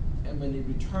 And when it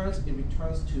returns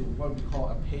to what we call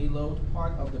a payload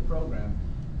part of the program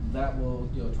that will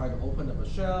try to open up a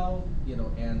shell,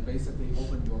 and basically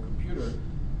open your computer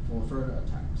for further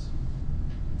attacks.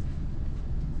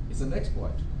 It's an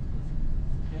exploit.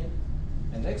 Okay?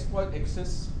 An exploit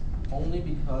exists only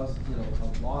because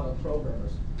a lot of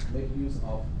programmers make use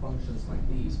of functions like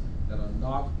these that are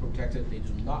not protected. They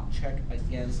do not check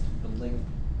against the length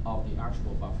of the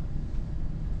actual buffer.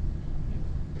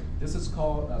 This is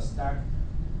called a stack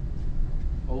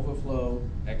overflow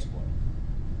exploit.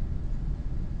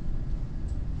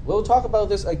 We'll talk about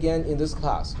this again in this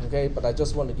class, okay? But I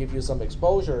just want to give you some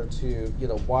exposure to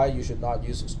why you should not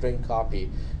use string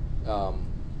copy.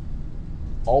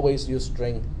 Always use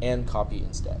string and copy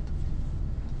instead.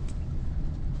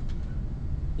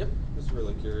 Yep. Just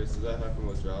really curious, does that happen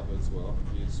with Java as well?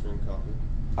 Do you use string copy?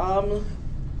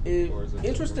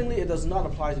 Interestingly, it does not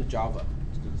apply to Java.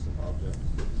 Just do some objects.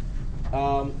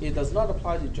 It does not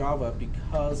apply to Java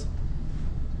because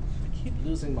I keep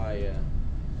losing my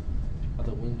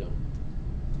other window.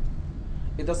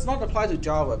 It does not apply to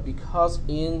Java because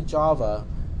in Java,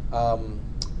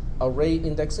 array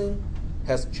indexing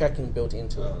has checking built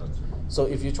into it. That's right. So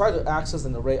if you try to access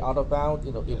an array out of bound,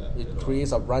 it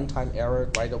creates a runtime error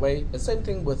right away. The same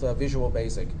thing with Visual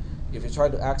Basic. If you try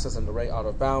to access an array out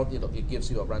of bound, it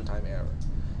gives you a runtime error.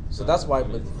 So that's why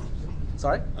with,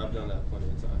 sorry? I've done that plenty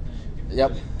of times.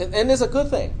 Yep, and it's a good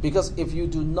thing, because if you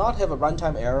do not have a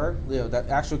runtime error, that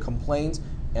actually complains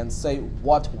and say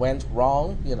what went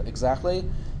wrong, exactly,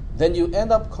 then you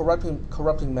end up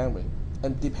corrupting memory.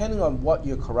 And depending on what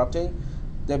you're corrupting,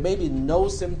 there may be no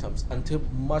symptoms until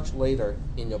much later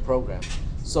in your program.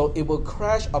 So it will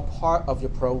crash a part of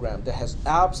your program that has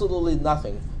absolutely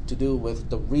nothing to do with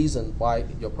the reason why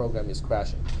your program is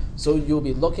crashing. So you'll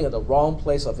be looking at the wrong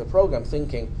place of your program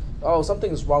thinking, oh,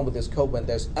 something is wrong with this code, when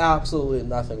there's absolutely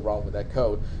nothing wrong with that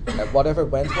code. And whatever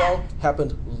went wrong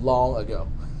happened long ago.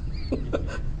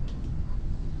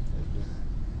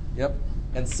 Yep.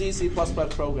 And C++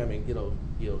 programming,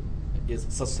 is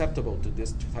susceptible to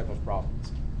this type of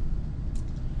problems.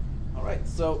 All right,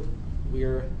 so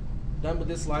we're done with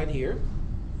this slide here.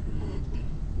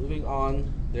 Moving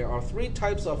on, there are 3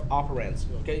 types of operands,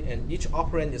 okay? And each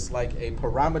operand is like a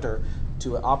parameter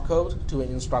to an opcode to an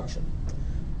instruction.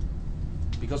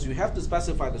 Because you have to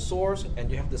specify the source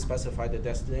and you have to specify the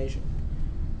destination.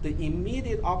 The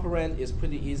immediate operand is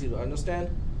pretty easy to understand.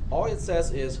 All it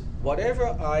says is whatever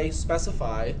I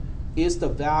specify is the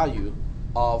value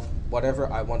of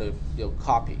whatever I want to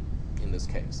copy in this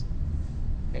case.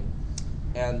 Okay?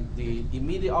 And the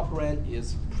immediate operand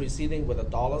is preceding with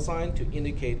a $sign to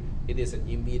indicate it is an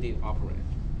immediate operand.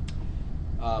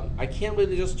 I can't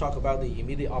really just talk about the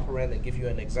immediate operand and give you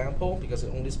an example because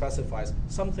it only specifies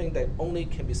something that only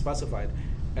can be specified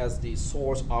as the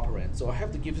source operand. So I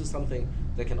have to give you something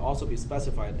that can also be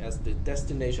specified as the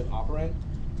destination operand.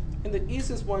 And the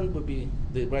easiest one would be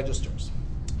the registers.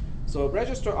 So a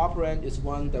register operand is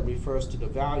one that refers to the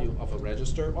value of a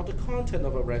register or the content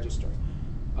of a register.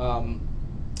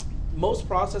 Most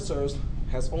processors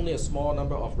has only a small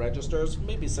number of registers,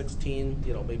 maybe 16,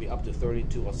 maybe up to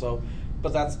 32 or so,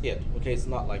 but that's it. Okay, it's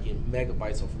not like in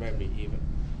megabytes of memory even.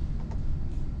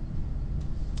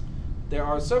 There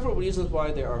are several reasons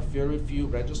why there are very few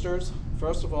registers.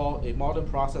 First of all, a modern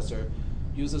processor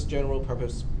uses general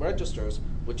purpose registers,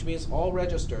 which means all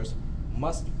registers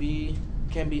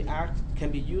can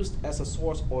be used as a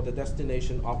source or the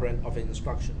destination operand of an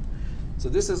instruction. So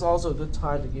this is also a good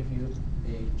time to give you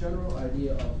a general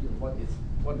idea of what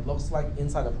it looks like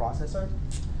inside a processor.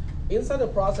 inside the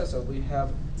processor, we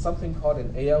have something called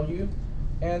an ALU.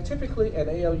 And typically, an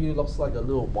ALU looks like a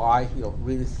little Y,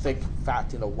 really thick,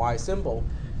 fat, Y symbol,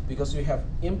 because you have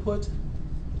input,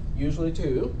 usually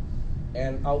 2,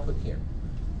 and output here.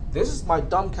 This is my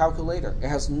dumb calculator. It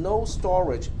has no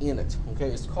storage in it. Okay,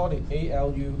 it's called an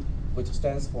ALU, which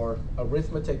stands for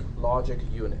Arithmetic Logic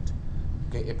Unit.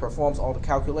 Okay, it performs all the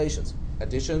calculations: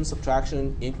 addition,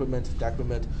 subtraction, increment,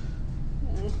 decrement,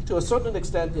 to a certain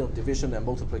extent, division and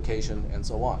multiplication, and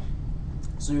so on.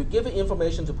 So you give it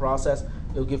information to process,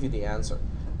 it'll give you the answer.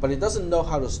 But it doesn't know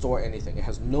how to store anything. It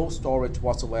has no storage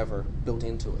whatsoever built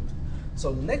into it.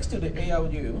 So next to the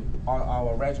ALU are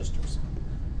our registers.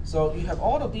 So you have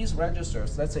all of these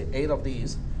registers, let's say 8 of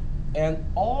these, and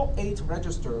all 8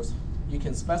 registers, you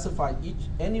can specify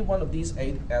any one of these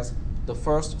 8 as the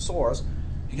first source.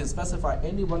 You can specify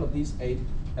any one of these 8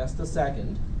 as the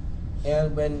second.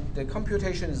 And when the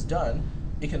computation is done,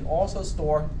 it can also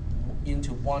store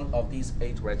into one of these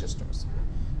 8 registers.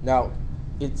 Now,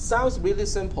 it sounds really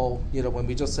simple, when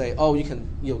we just say, oh, you can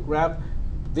grab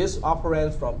this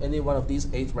operand from any one of these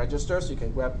 8 registers. You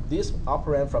can grab this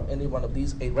operand from any one of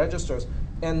these 8 registers.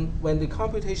 And when the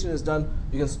computation is done,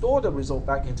 you can store the result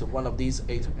back into one of these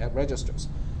 8 registers.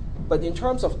 But in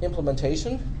terms of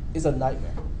implementation, it's a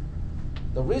nightmare.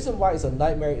 The reason why it's a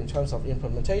nightmare in terms of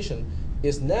implementation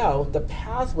is now the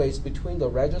pathways between the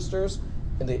registers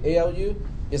and the ALU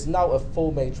is now a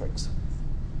full matrix.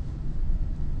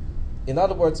 In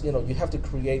other words, you have to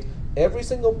create every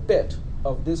single bit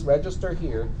of this register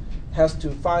here has to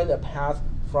find a path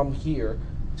from here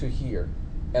to here,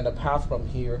 and a path from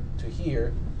here to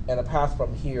here, and a path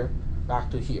from here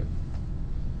back to here.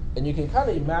 And you can kind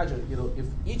of imagine, if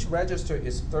each register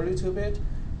is 32-bit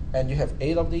and you have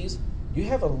 8 of these, you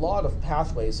have a lot of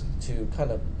pathways to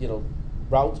kind of,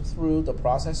 route through the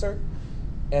processor.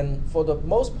 And for the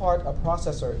most part, a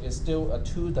processor is still a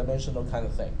 2-dimensional kind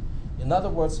of thing. In other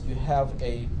words, you have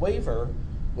a wafer,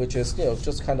 which is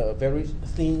just kind of a very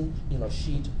thin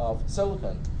sheet of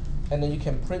silicon, and then you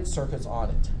can print circuits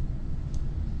on it.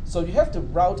 So you have to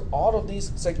route all of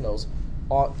these signals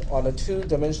on a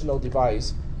 2-dimensional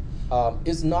device.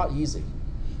 Is not easy.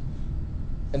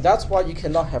 And that's why you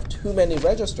cannot have too many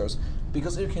registers,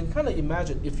 because you can kind of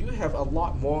imagine if you have a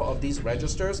lot more of these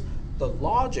registers, the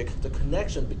logic, the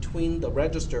connection between the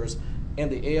registers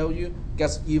and the ALU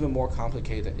gets even more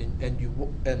complicated.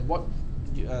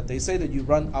 They say that you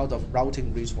run out of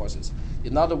routing resources.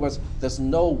 In other words, there's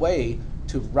no way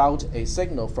to route a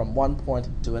signal from one point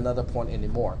to another point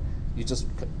anymore. You just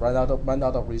run out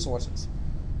of resources.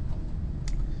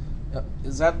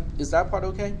 Is that part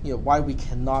okay? Why we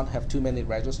cannot have too many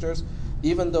registers?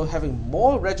 Even though having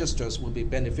more registers would be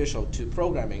beneficial to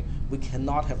programming, we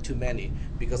cannot have too many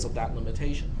because of that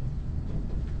limitation.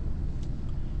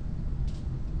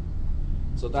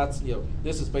 So that's,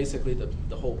 this is basically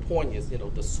the whole point is,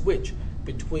 the switch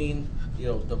between,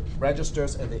 the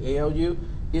registers and the ALU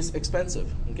is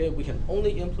expensive. Okay, we can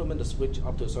only implement the switch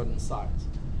up to a certain size.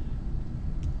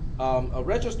 A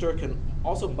register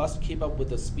also must keep up with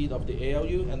the speed of the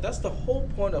ALU, and that's the whole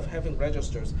point of having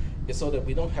registers, is so that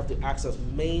we don't have to access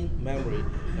main memory,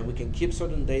 and we can keep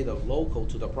certain data local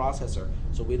to the processor,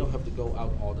 so we don't have to go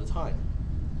out all the time.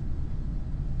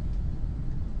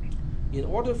 In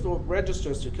order for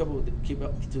registers to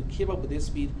keep up with this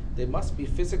speed, they must be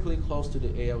physically close to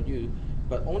the ALU,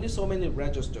 but only so many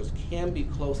registers can be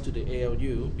close to the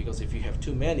ALU, because if you have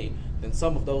too many, then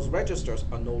some of those registers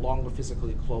are no longer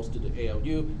physically close to the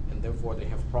ALU, and therefore they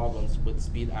have problems with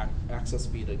access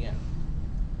speed again.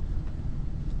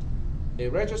 A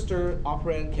register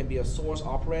operand can be a source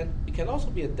operand. It can also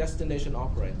be a destination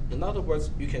operand. In other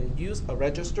words, you can use a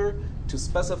register to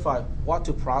specify what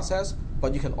to process,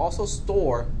 but you can also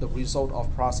store the result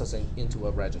of processing into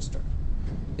a register.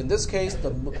 In this case,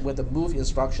 with the move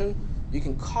instruction, you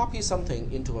can copy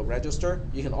something into a register.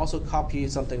 You can also copy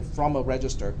something from a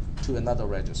register to another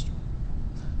register.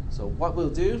 So what we'll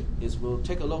do is we'll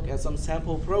take a look at some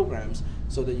sample programs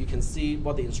so that you can see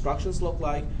what the instructions look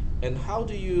like and how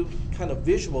do you kind of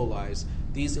visualize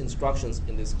these instructions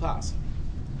in this class.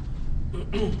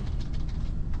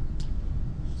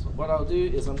 So what I'll do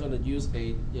is I'm going to use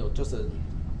just a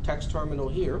text terminal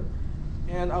here,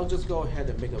 and I'll just go ahead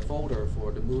and make a folder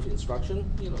for the move instruction,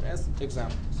 as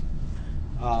examples.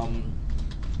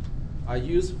 I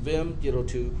use Vim,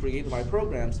 to create my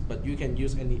programs, but you can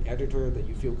use any editor that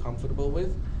you feel comfortable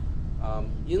with.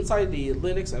 Inside the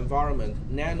Linux environment,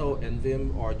 Nano and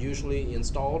Vim are usually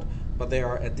installed, but there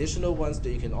are additional ones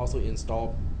that you can also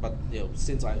install. But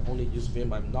since I only use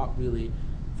Vim, I'm not really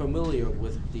familiar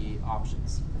with the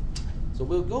options. So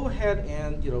we'll go ahead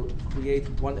and create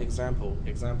one example.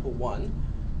 Example one.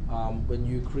 When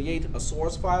you create a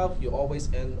source file, you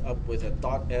always end up with a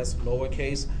 .s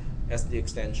lowercase as the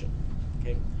extension.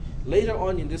 Okay. Later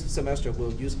on in this semester,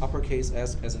 we'll use uppercase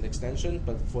s as an extension,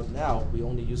 but for now, we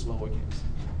only use lowercase.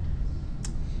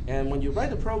 And when you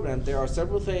write a program, there are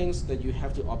several things that you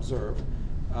have to observe.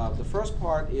 The first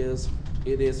part is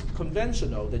it is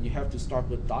conventional that you have to start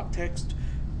with .text.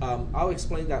 I'll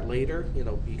explain that later,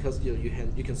 because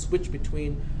you can switch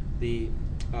between the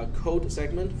code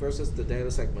segment versus the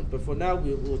data segment. But for now,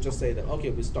 we'll just say that,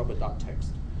 okay, we start with .text.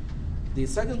 The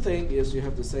second thing is you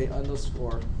have to say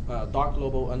underscore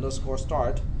 .global underscore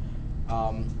start,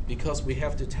 because we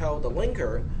have to tell the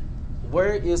linker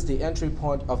where is the entry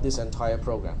point of this entire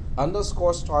program.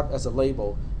 Underscore start as a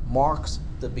label marks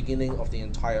the beginning of the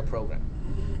entire program.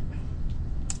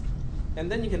 And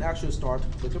then you can actually start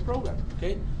with your program.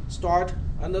 Okay, start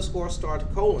underscore start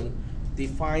colon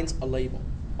defines a label.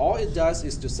 All it does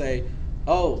is to say,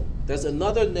 oh, there's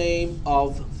another name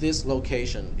of this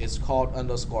location. It's called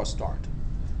underscore start.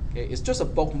 Okay, it's just a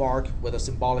bookmark with a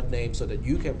symbolic name so that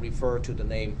you can refer to the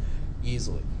name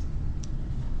easily.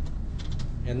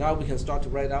 And now we can start to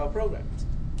write our programs.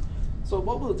 So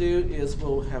what we'll do is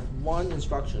we'll have one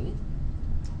instruction,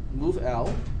 move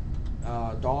L,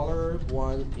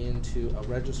 $1 into a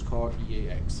register called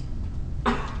EAX.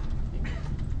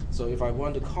 So if I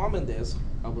want to comment this,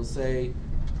 I will say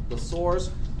the source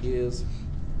is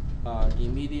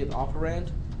immediate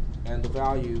operand, and the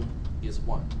value is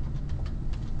 1.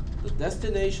 The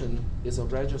destination is a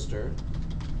register,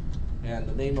 and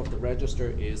the name of the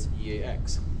register is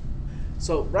EAX.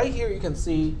 So right here you can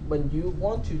see when you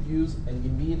want to use an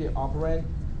immediate operand,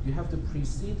 you have to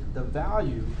precede the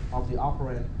value of the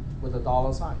operand with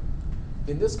a $sign.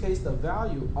 In this case, the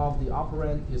value of the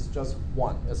operand is just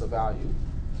 1 as a value.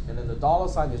 And then the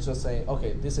 $sign is just saying,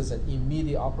 okay, this is an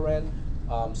immediate operand.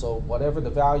 So whatever the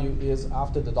value is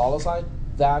after the $sign,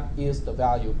 that is the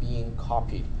value being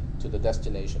copied to the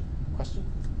destination. Question?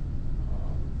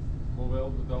 Move L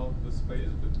without the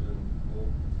space between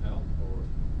move L, or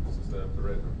this is the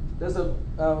operator? There's a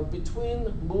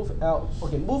between move L.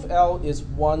 Okay, move L is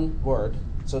one word,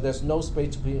 so there's no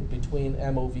space between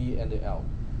MOV and the L.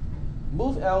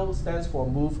 Move L stands for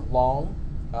move long,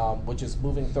 which is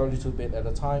moving 32-bit at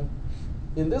a time.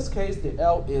 In this case, the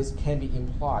L can be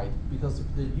implied because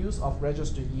the use of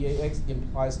register EAX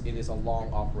implies it is a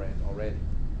long operand already.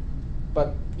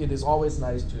 But it is always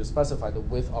nice to specify the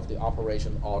width of the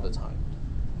operation all the time.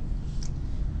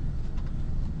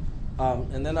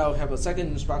 And then I'll have a second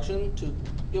instruction to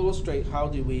illustrate how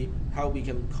we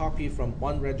can copy from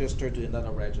one register to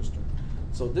another register.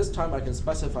 So this time I can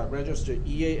specify register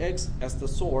EAX as the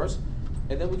source,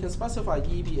 and then we can specify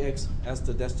EBX as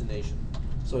the destination.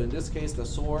 So in this case, the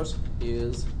source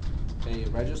is a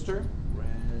register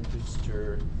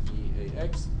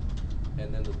EAX,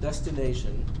 and then the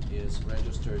destination is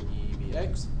register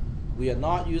EBX. We are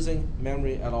not using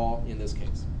memory at all in this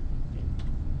case.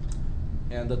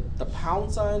 And the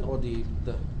pound sign or the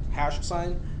hash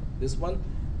sign, this one,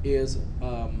 is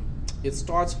it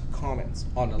starts comments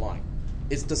on the line.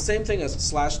 It's the same thing as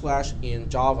 // in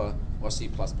Java or C++.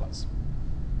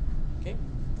 Okay.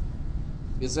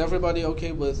 Is everybody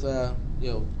okay with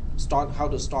how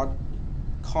to start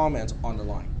comments on the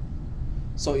line?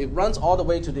 So it runs all the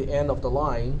way to the end of the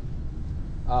line,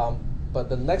 but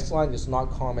the next line is not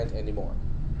comment anymore.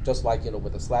 Just like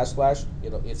with the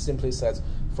 //, it simply says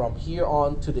from here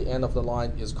on to the end of the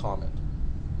line is comment.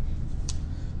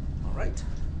 All right.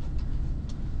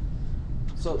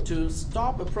 So to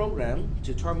stop a program,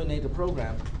 to terminate a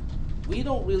program, we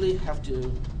don't really have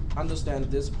to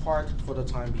understand this part for the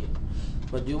time being.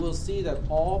 But you will see that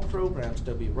all programs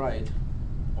that we write,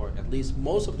 or at least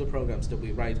most of the programs that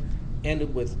we write,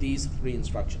 ended with these 3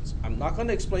 instructions. I'm not going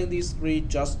to explain these 3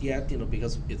 just yet,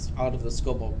 because it's out of the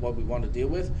scope of what we want to deal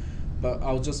with, but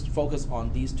I'll just focus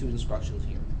on these 2 instructions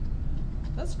here.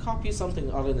 Let's copy something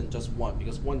other than just 1,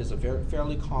 because 1 is a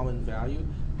fairly common value.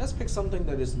 Let's pick something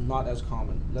that is not as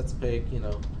common. Let's pick,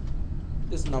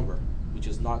 this number, which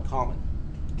is not common.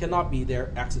 Cannot be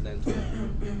there accidentally.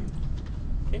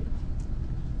 Okay.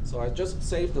 So I just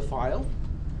saved the file,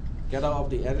 get out of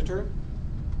the editor,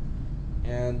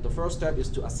 and the first step is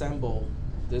to assemble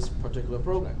this particular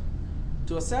program.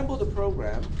 To assemble the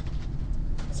program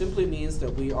simply means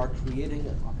that we are creating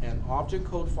an object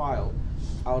code file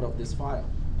out of this file,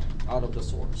 out of the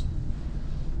source.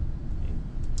 Okay.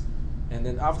 And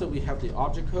then after we have the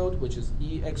object code, which is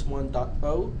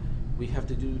ex1.o, we have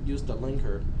to use the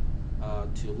linker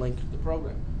to link the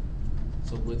program.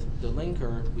 So with the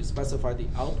linker, we specify the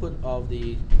output of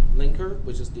the linker,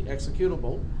 which is the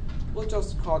executable. We'll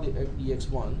just call it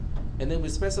ex1, and then we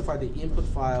specify the input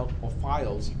file or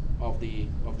files of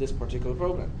this particular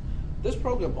program. This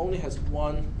program only has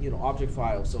one object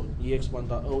file, so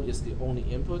ex1.o is the only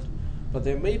input. But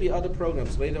there may be other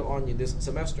programs later on in this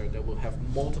semester that will have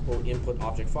multiple input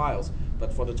object files.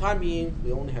 But for the time being,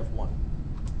 we only have one.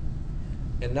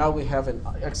 And now we have an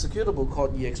executable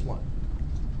called ex1.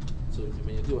 So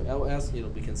when you do an ls,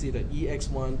 we can see that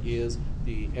ex1 is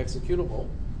the executable,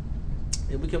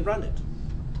 and we can run it.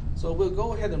 So we'll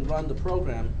go ahead and run the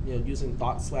program using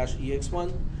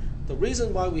 /ex1. The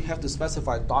reason why we have to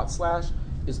specify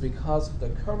 / is because the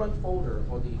current folder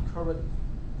or the current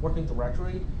working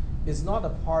directory is not a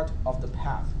part of the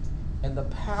path. And the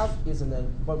path is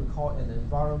what we call an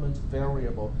environment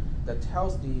variable that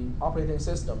tells the operating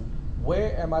system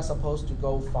where am I supposed to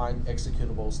go find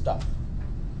executable stuff.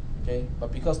 Okay?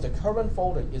 But because the current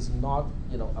folder is not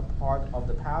a part of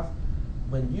the path,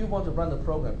 when you want to run the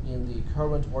program in the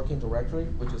current working directory,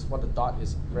 which is what the dot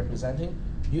is representing,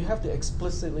 you have to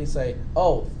explicitly say,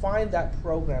 oh, find that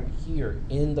program here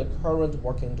in the current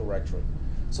working directory.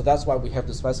 So that's why we have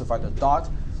to specify the dot,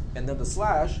 and then the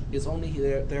 / is only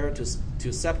there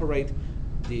to separate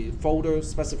the folder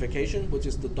specification, which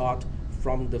is the dot,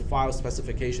 from the file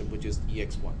specification, which is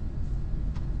ex1.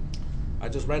 I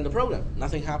just ran the program,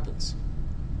 nothing happens.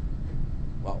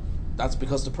 Well, that's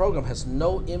because the program has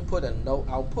no input and no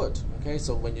output. Okay,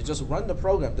 so when you just run the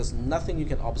program, there's nothing you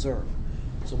can observe.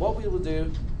 So what we will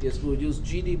do is we'll use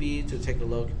GDB to take a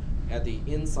look at the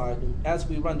inside. As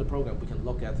we run the program, we can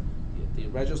look at the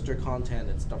register content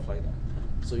and stuff like that.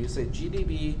 So you say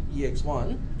GDB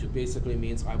ex1, which basically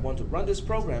means I want to run this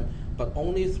program, but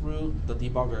only through the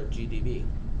debugger GDB.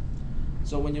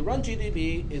 So when you run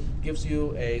GDB, it gives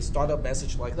you a startup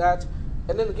message like that,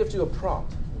 and then it gives you a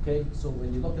prompt. Okay, so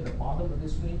when you look at the bottom of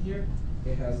this screen here,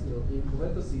 it has in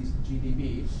parentheses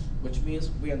GDB, which means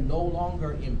we are no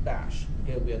longer in Bash.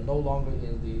 Okay, we are no longer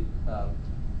in the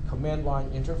command line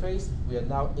interface. We are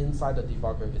now inside the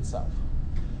debugger itself.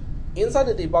 Inside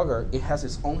the debugger, it has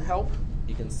its own help.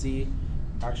 You can see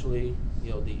actually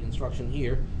the instruction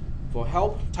here. For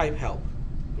help, type help.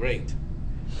 Great.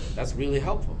 That's really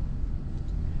helpful.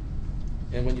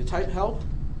 And when you type help,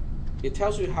 it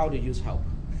tells you how to use help.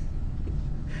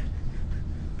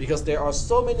 Because there are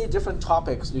so many different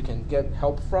topics you can get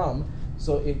help from,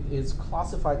 so it is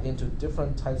classified into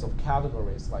different types of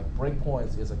categories, like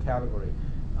breakpoints is a category,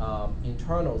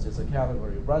 internals is a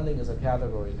category, running is a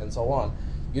category, and so on.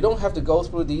 You don't have to go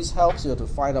through these helps to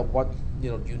find out what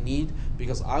you need,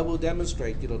 because I will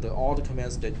demonstrate all the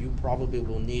commands that you probably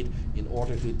will need in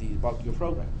order to debug your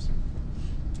programs.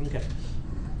 Okay.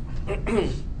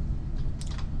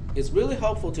 It's really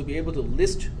helpful to be able to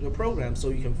list your program so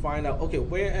you can find out, okay,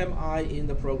 where am I in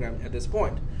the program at this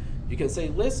point? You can say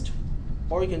list,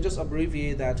 or you can just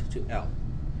abbreviate that to L.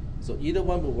 So either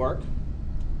one will work.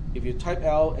 If you type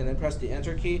L and then press the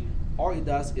enter key, all it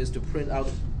does is to print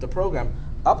out the program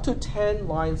up to 10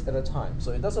 lines at a time.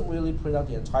 So it doesn't really print out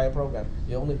the entire program.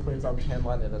 It only prints out 10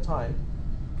 lines at a time.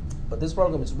 But this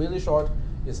program is really short.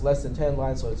 It's less than 10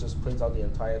 lines, so it just prints out the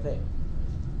entire thing.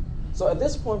 So at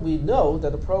this point, we know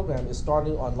that the program is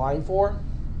starting on line 4,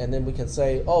 and then we can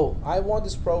say, oh, I want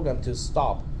this program to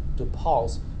stop, to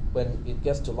pause when it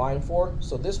gets to line 4.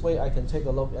 So this way I can take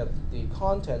a look at the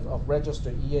content of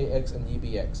register EAX and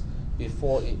EBX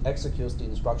before it executes the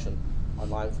instruction on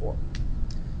line 4.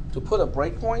 To put a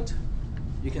breakpoint,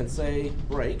 you can say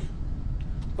break,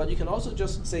 but you can also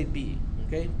just say B.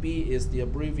 Okay? B is the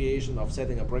abbreviation of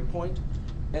setting a breakpoint,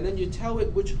 and then you tell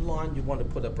it which line you want to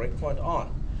put a breakpoint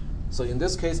on. So in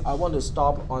this case, I want to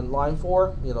stop on line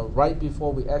 4, right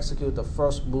before we execute the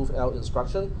first move L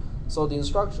instruction. So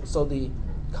the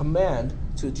command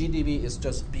to GDB is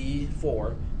just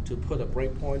B4 to put a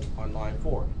breakpoint on line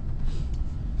 4.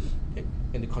 Okay.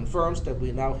 And it confirms that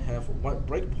we now have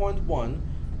breakpoint 1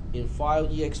 in file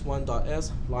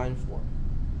ex1.s line 4.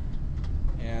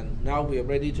 And now we are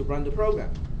ready to run the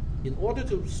program. In order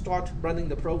to start running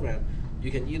the program,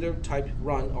 you can either type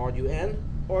run RUN,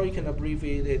 or you can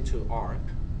abbreviate it to R.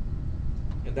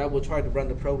 And that will try to run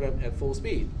the program at full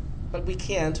speed. But we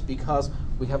can't because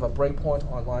we have a breakpoint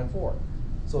on line 4.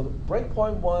 So the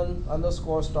breakpoint 1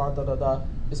 underscore start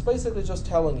is basically just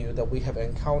telling you that we have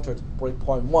encountered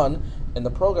breakpoint 1 and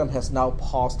the program has now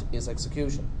paused its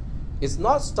execution. It's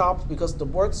not stopped because the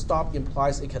word stop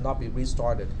implies it cannot be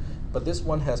restarted. But this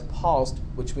one has paused,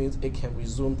 which means it can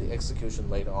resume the execution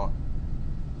later on.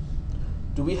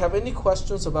 Do we have any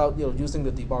questions about using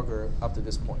the debugger up to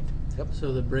this point? Yep.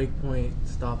 So the breakpoint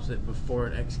stops it before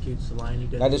it executes the line you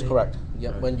did. That is correct. Yeah.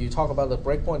 Okay. When you talk about the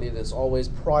breakpoint, it is always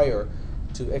prior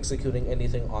to executing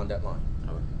anything on that line.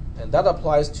 Okay. And that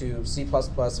applies to C++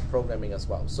 programming as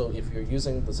well. So if you're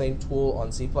using the same tool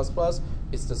on C++,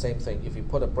 it's the same thing. If you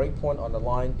put a breakpoint on the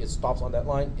line, it stops on that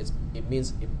line, it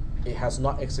means it has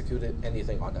not executed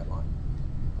anything on that line.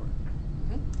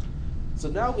 So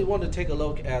now we want to take a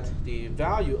look at the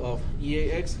value of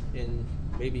EAX and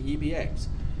maybe EBX.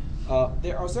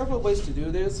 There are several ways to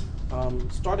do this.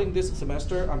 Starting this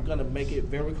semester, I'm going to make it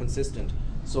very consistent.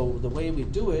 So the way we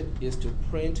do it is to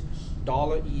print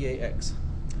 $EAX.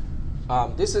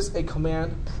 This is a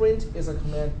command. Print is a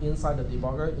command inside the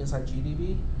debugger, inside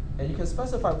GDB, and you can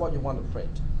specify what you want to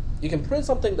print. You can print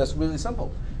something that's really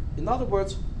simple. In other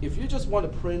words, if you just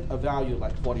want to print a value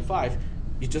like 45,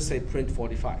 you just say print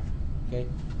 45. Okay?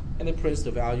 And it prints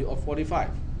the value of 45.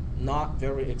 Not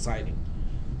very exciting.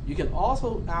 You can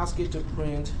also ask it to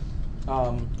print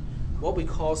what we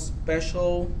call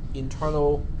special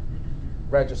internal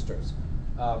registers.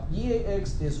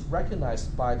 EAX is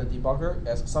recognized by the debugger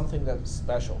as something that's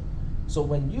special. So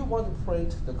when you want to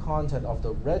print the content of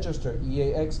the register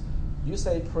EAX, you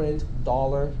say print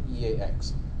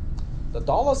 $EAX. The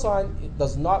dollar sign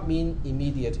does not mean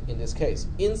immediate in this case.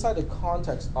 Inside the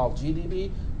context of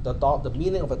GDB, the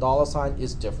meaning of a dollar sign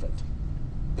is different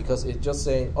because it's just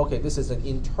saying, okay, this is an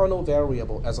internal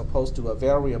variable as opposed to a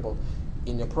variable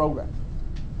in your program.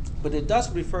 But it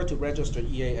does refer to register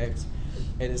EAX,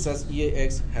 and it says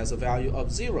EAX has a value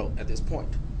of 0 at this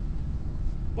point.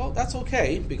 Well, that's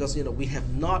okay because we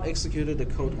have not executed the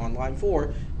code on line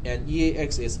 4, and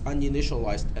EAX is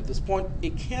uninitialized at this point.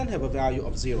 It can have a value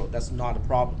of 0. That's not a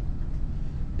problem.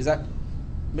 Is that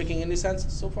making any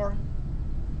sense so far?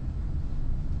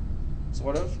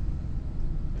 Sort of?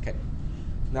 Okay.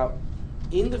 Now,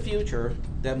 in the future,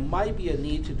 there might be a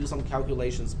need to do some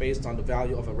calculations based on the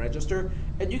value of a register,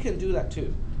 and you can do that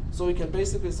too. So you can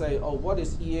basically say, oh, what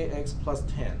is EAX plus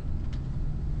 10?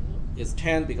 It's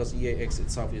 10 because EAX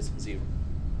itself is 0.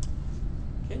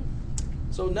 Okay.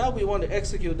 So now we want to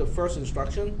execute the first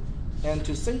instruction, and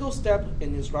to single step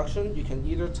an instruction, you can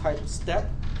either type step,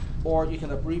 or you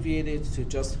can abbreviate it to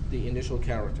just the initial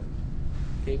character.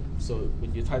 Okay, so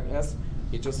when you type S,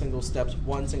 it just single steps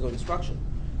one single instruction.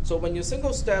 So when you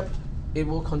single step, it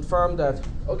will confirm that,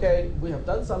 okay, we have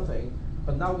done something,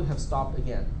 but now we have stopped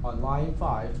again on line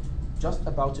 5, just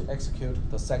about to execute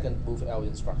the second move L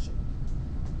instruction.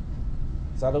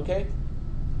 Is that okay?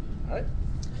 All right.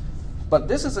 But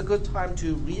this is a good time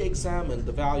to re-examine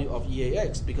the value of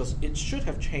EAX because it should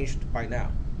have changed by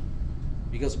now.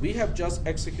 Because we have just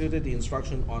executed the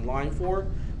instruction on line 4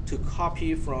 to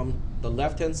copy from the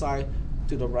left-hand side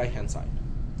to the right-hand side.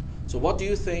 So what do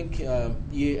you think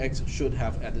EAX should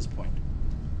have at this point?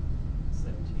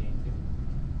 1782.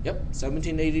 Yep,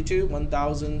 1782,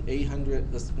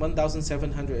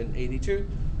 1782.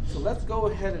 So let's go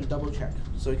ahead and double check.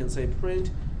 So you can say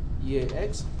print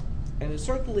EAX, and it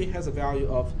certainly has a value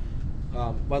of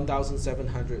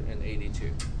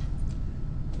 1782.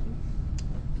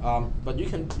 But you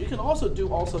can also do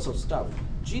all sorts of stuff.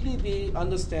 GDB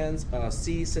understands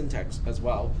C syntax as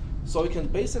well, so you can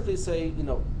basically say,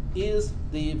 is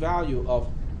the value of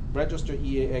register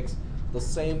EAX the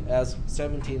same as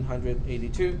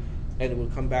 1782, and it will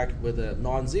come back with a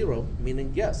non-zero,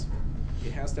 meaning yes,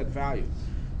 it has that value.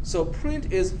 So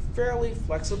print is fairly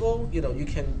flexible. You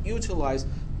can utilize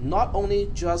not only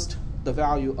just the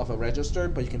value of a register,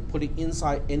 but you can put it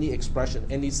inside any expression,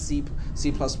 any C++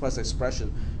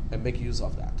 expression, and make use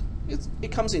of that.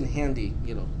 It comes in handy,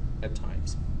 at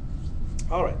times.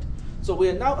 All right. So we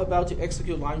are now about to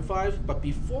execute line 5, but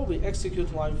before we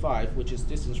execute line 5, which is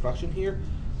this instruction here,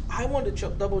 I want to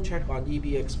double check on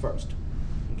EBX first,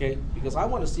 okay? Because I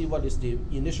want to see what is the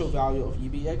initial value of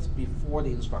EBX before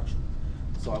the instruction.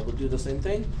 So I will do the same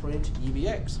thing, print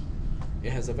EBX.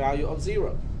 It has a value of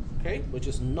 0, okay, which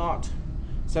is not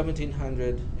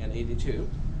 1782.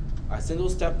 I single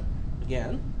step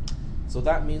again. So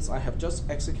that means I have just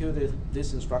executed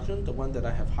this instruction, the one that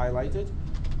I have highlighted.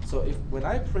 So when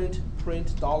I print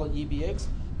 $EBX,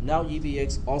 now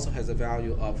EBX also has a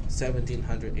value of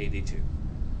 1782.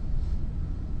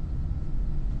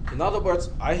 In other words,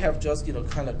 I have just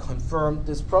kind of confirmed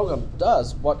this program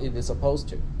does what it is supposed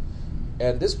to.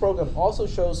 And this program also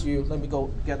shows you, let me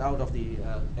go get out of the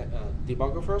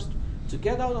debugger first. To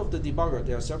get out of the debugger,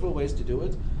 there are several ways to do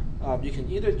it. You can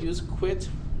either use quit,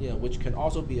 which can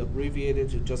also be abbreviated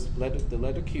to just the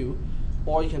letter Q,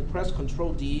 or you can press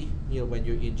Control D, when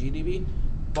you're in GDB.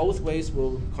 Both ways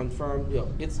will confirm.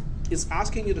 It's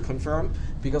asking you to confirm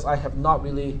because I have not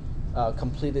really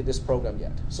completed this program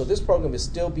yet. So this program is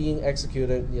still being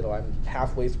executed. I'm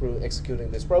halfway through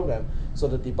executing this program. So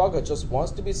the debugger just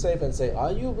wants to be safe and say,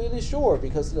 are you really sure?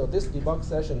 Because this debug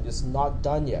session is not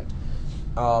done yet.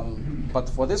 But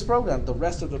for this program, the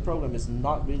rest of the program is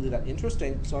not really that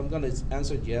interesting. So I'm going to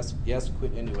answer yes,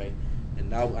 quit anyway. And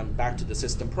now I'm back to the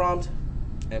system prompt,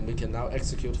 and we can now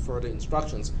execute further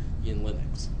instructions in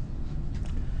Linux.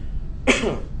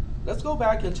 Let's go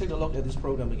back and take a look at this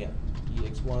program again,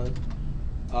 EX1.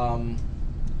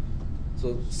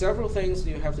 So several things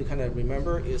you have to kind of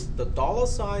remember is the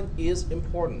 $ is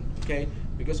important, okay?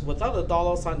 Because without a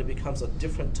 $, it becomes a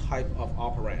different type of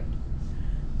operand.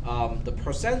 The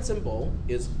 % symbol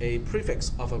is a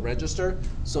prefix of a register.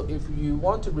 So if you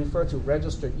want to refer to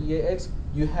register EAX,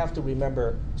 you have to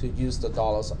remember to use the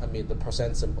the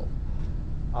 % symbol.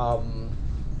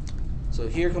 So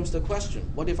here comes the question: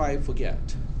 what if I forget?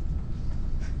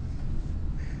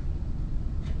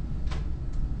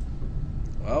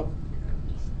 Well,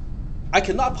 I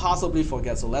cannot possibly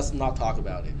forget, so let's not talk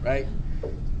about it, right?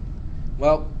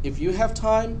 Well, if you have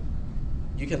time,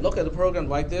 you can look at a program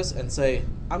like this and say,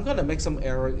 I'm going to make some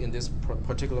error in this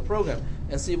particular program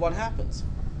and see what happens.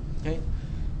 Okay?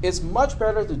 It's much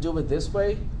better to do it this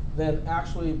way than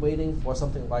actually waiting for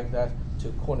something like that to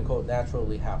quote-unquote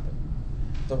naturally happen.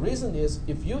 The reason is,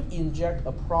 if you inject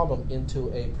a problem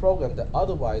into a program that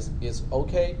otherwise is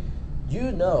okay,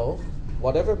 you know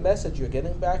whatever message you're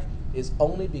getting back is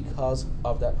only because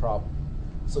of that problem.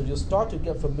 So you start to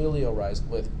get familiarized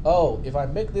with, oh, if I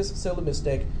make this silly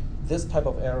mistake, this type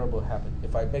of error will happen.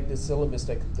 If I make this silly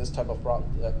mistake, this type of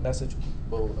message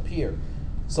will appear.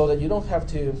 So that you don't have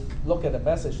to look at a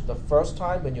message the first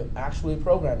time when you're actually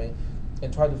programming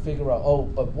and try to figure out, oh,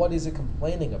 but what is it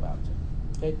complaining about?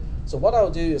 Okay? So what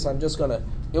I'll do is I'm just going to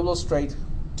illustrate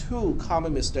 2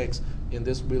 common mistakes in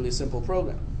this really simple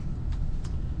program.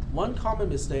 One common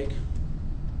mistake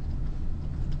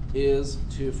is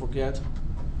to forget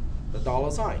the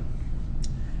 $.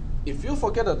 If you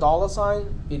forget a $,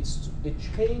 it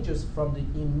changes from the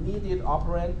immediate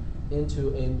operand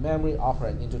into a memory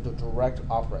operand, into the direct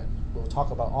operand. We'll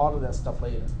talk about all of that stuff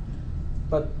later.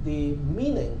 But the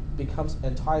meaning becomes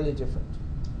entirely different.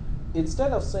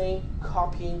 Instead of saying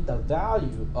copying the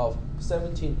value of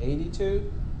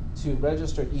 1782 to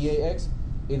register EAX,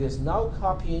 it is now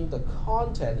copying the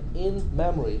content in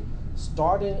memory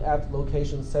starting at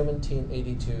location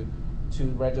 1782 to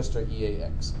register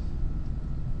EAX.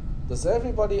 Does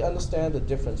everybody understand the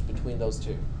difference between those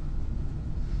two?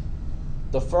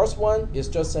 The first one is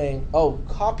just saying, oh,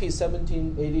 copy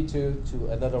 1782 to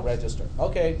another register.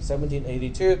 Okay,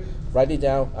 1782, write it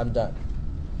down, I'm done.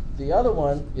 The other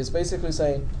one is basically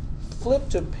saying, flip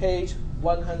to page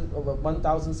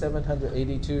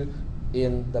 1782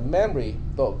 in the memory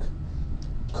book,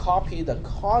 copy the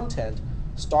content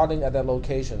starting at that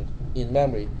location in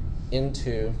memory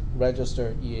into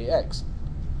register EAX.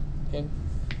 Okay?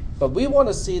 But we want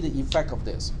to see the effect of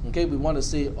this. Okay, we want to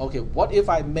see, okay, what if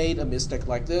I made a mistake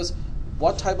like this?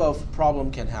 What type of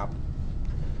problem can happen?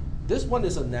 This one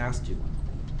is a nasty one.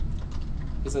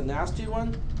 It's a nasty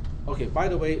one. Okay, by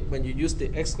the way, when you use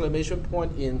the exclamation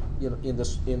point in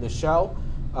the shell,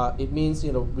 it means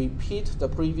repeat the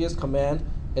previous command,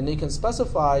 and you can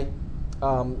specify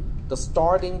the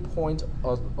starting point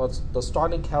or the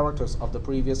starting characters of the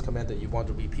previous command that you want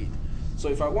to repeat. So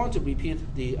if I want to repeat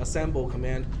the assemble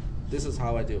command, this is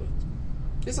how I do it.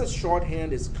 This is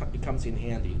shorthand, it comes in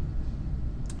handy.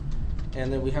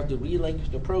 And then we have to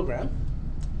relink the program.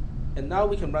 And now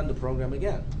we can run the program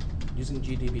again using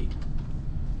GDB.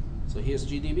 So here's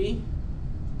GDB.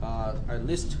 I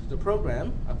list the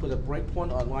program. I put a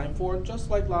breakpoint on line 4 just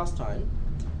like last time.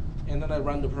 And then I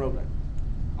run the program.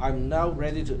 I'm now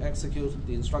ready to execute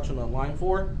the instruction on line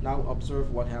 4. Now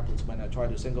observe what happens when I try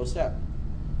to single step.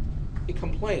 It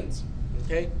complains.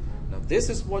 Okay? Now this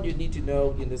is what you need to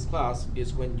know in this class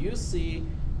is when you see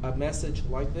a message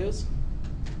like this,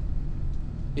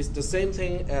 it's the same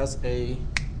thing as in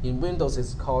Windows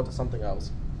it's called something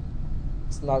else.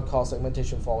 It's not called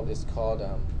segmentation fault, it's called,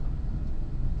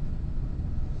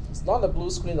 it's not a blue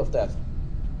screen of death.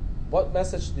 What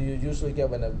message do you usually get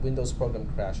when a Windows program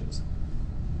crashes?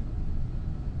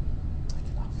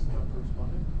 Stop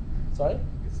responding? Sorry?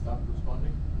 It stopped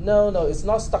responding? No, it's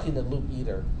not stuck in the loop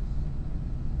either.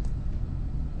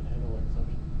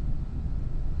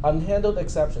 Unhandled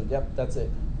exception, yep, that's it.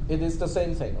 It is the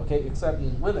same thing, okay, except in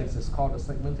Linux it's called a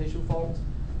segmentation fault.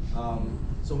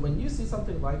 So when you see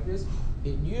something like this,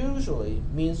 it usually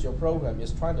means your program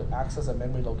is trying to access a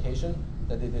memory location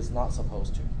that it is not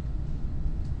supposed to.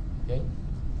 Okay?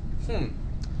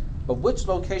 But which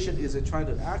location is it trying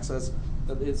to access?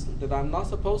 that I'm not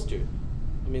supposed to.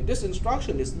 I mean, this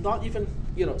instruction is not even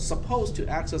supposed to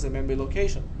access a memory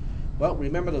location. Well,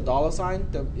 remember the dollar sign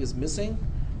that is missing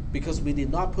because we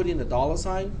did not put in the dollar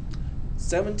sign.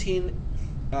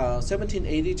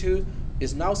 1782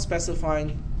 is now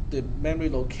specifying the memory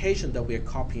location that we are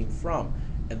copying from,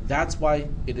 and that's why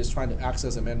it is trying to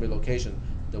access a memory location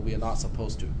that we are not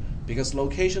supposed to, because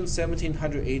location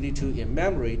 1782 in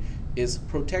memory is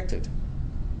protected.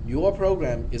 Your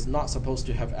program is not supposed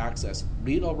to have access,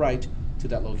 read or write, to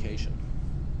that location.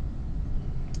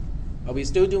 Are we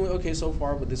still doing okay so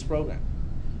far with this program?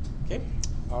 Okay,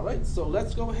 all right, so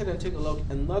let's go ahead and take a look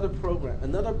at another program,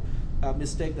 another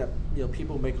mistake that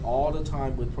people make all the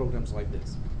time with programs like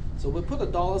this. So we'll put a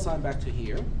dollar sign back to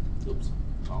here. Oops,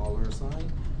 dollar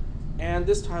sign. And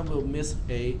this time we'll miss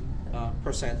a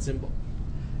percent symbol.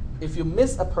 If you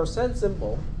miss a percent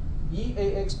symbol,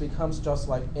 EAX becomes just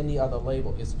like any other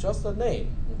label. It's just a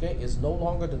name, okay? It's no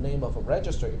longer the name of a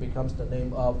register. It becomes the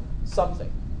name of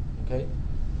something, okay?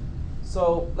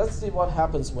 So let's see what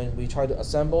happens when we try to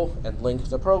assemble and link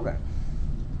the program.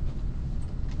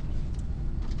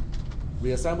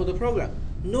 Reassemble the program.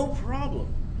 No problem,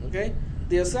 okay?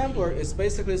 The assembler is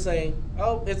basically saying,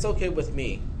 oh, it's okay with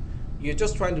me. You're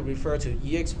just trying to refer to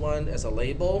EX1 as a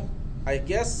label. I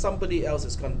guess somebody else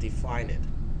is going to define it.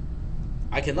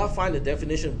 I cannot find the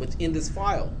definition within this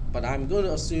file, but I'm going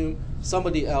to assume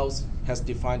somebody else has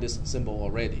defined this symbol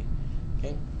already.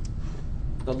 Okay?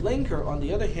 The linker, on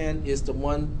the other hand, is the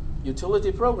one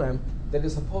utility program that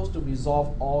is supposed to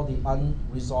resolve all the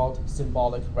unresolved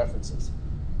symbolic references.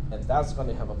 And that's going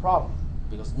to have a problem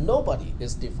because nobody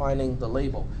is defining the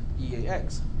label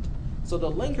EAX. So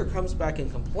the linker comes back and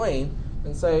complain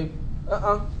and say,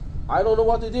 I don't know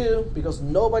what to do because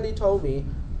nobody told me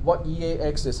what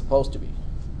EAX is supposed to be.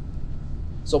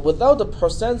 So without the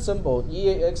percent symbol,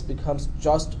 EAX becomes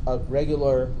just a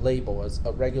regular label, as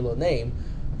a regular name.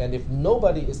 And if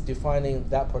nobody is defining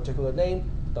that particular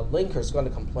name, the linker is going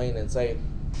to complain and say,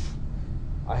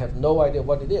 I have no idea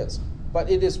what it is. But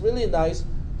it is really nice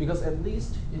because at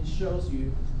least it shows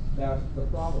you that the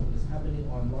problem is happening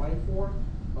on line 4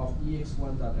 of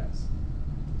EX1.s.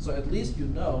 So at least you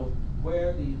know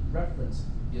where the reference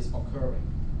is occurring,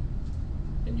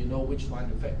 and you know which line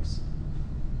to fix.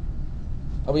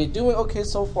 Are we doing okay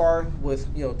so far with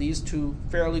these two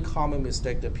fairly common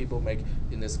mistakes that people make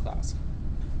in this class?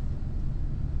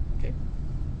 Okay.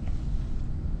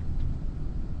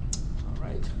 All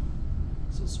right.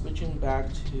 So switching back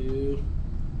to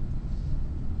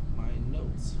my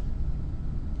notes.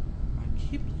 I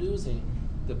keep losing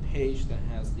the page that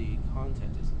has the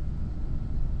content.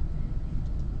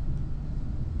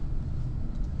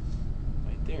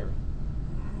 Right there.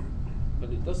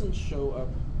 But it doesn't show up.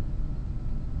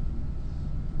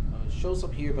 It shows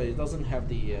up here, but it doesn't have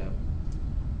the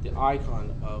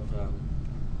icon of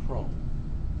Chrome,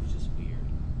 which is weird.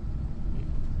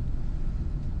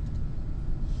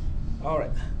 All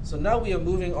right, so now we are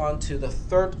moving on to the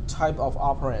third type of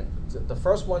operand. The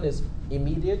first one is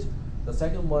immediate, the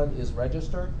second one is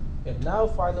register, and now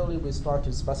finally we start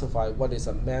to specify what is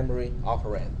a memory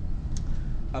operand.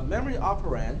 A memory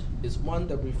operand is one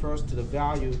that refers to the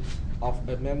value of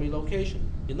a memory location.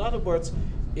 In other words,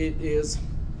 it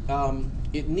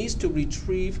needs to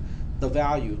retrieve the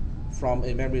value from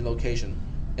a memory location,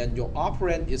 and your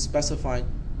operand is specifying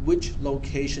which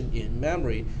location in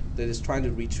memory that is trying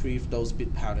to retrieve those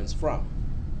bit patterns from.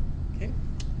 Okay.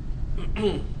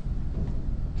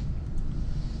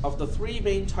 Of the three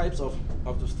types of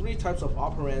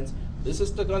operands, this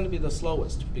is going to be the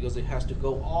slowest because it has to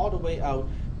go all the way out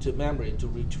to memory to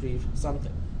retrieve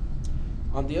something.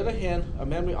 On the other hand, a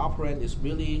memory operand is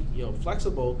really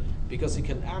flexible because it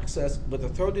can access, with a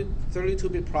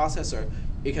 32-bit processor,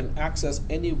 it can access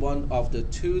any one of the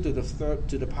 2 to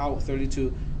the power of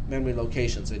 32 memory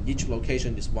locations, and each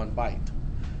location is 1 byte.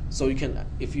 So you can,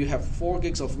 if you have 4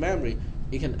 gigs of memory,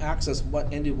 it can access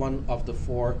any one of the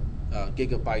 4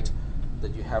 gigabyte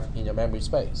that you have in your memory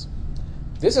space.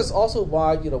 This is also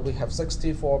why we have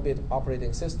 64-bit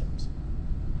operating systems.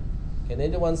 Can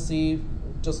anyone see,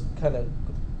 just kind of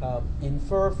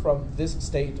infer from this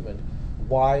statement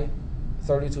why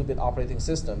 32-bit operating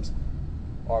systems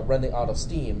are running out of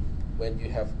steam when you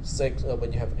have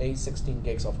 16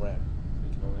 gigs of RAM?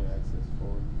 You can only access 4.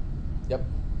 Yep.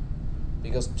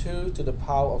 Because 2 to the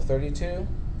power of 32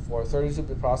 for a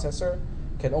 32-bit processor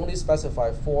can only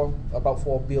specify about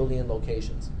 4 billion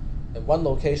locations, and one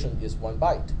location is 1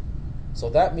 byte. So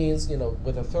that means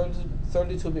with a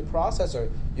 32-bit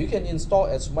processor, you can install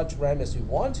as much RAM as you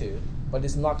want to, but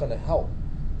it's not going to help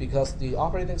because the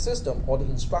operating system or the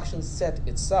instruction set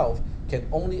itself can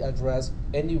only address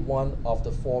any one of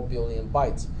the 4 billion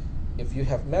bytes. If you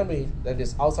have memory that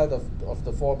is outside of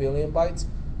the 4 billion bytes,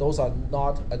 those are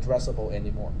not addressable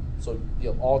anymore. So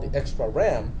all the extra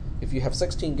RAM, if you have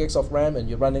 16 gigs of RAM and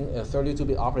you're running a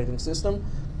 32-bit operating system,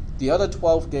 the other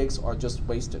 12 gigs are just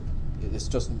wasted. It's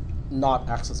just not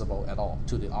accessible at all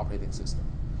to the operating system.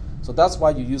 So that's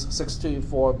why you use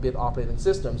 64-bit operating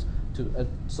systems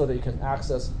so that you can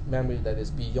access memory that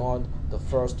is beyond the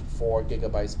first 4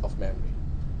 gigabytes of memory.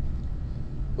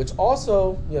 Which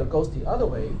also goes the other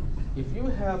way. If you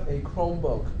have a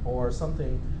Chromebook or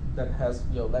something that has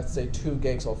let's say 2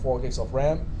 gigs or 4 gigs of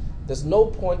RAM, there's no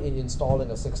point in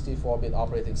installing a 64-bit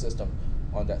operating system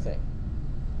on that thing.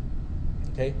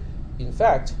 Okay? In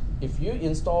fact, if you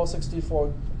install a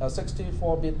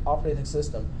 64-bit operating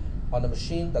system on a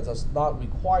machine that does not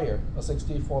require a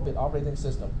 64-bit operating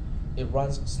system, it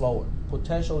runs slower.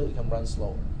 Potentially, it can run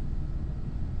slower.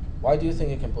 Why do you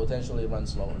think it can potentially run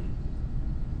slower?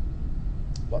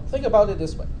 Well, think about it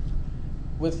this way.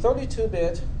 With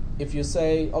 32-bit, if you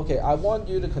say, okay, I want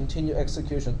you to continue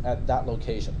execution at that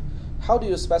location, how do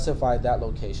you specify that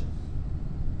location?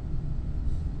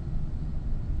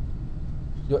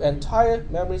 Your entire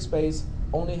memory space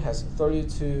only has 4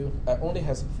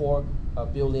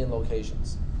 billion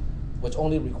locations, which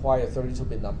only require a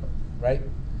 32-bit number, right?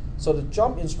 So the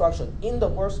jump instruction, in the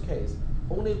worst case,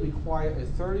 only require a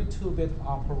 32-bit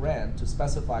operand to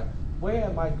specify where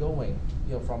am I going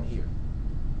from here.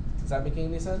 Does that make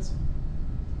any sense?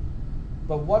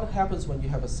 But what happens when you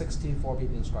have a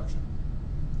 64-bit instruction?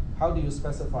 How do you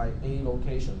specify a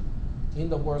location, in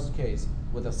the worst case,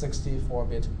 with a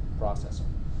 64-bit processor?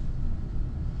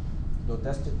 Go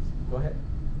ahead.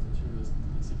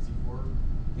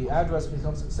 The address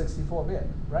becomes 64-bit,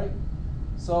 right?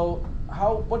 So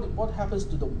what happens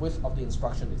to the width of the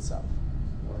instruction itself?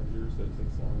 Larger, so it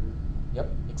takes longer.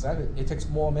 Yep, exactly. It takes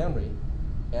more memory,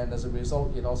 and as a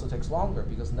result, it also takes longer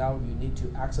because now you need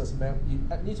to access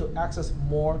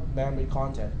more memory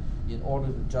content in order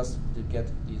to get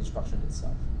the instruction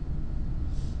itself.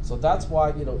 So that's why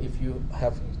if you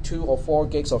have 2 or 4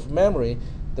 gigs of memory,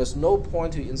 there's no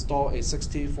point to install a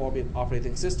 64-bit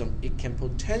operating system. It can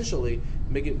potentially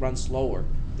make it run slower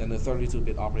than the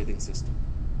 32-bit operating system.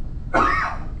 All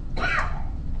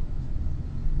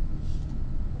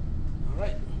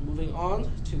right, moving on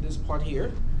to this part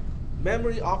here.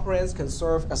 Memory operands can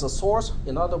serve as a source.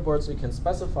 In other words, you can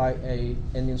specify an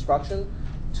instruction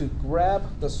to grab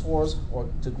the source or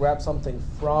to grab something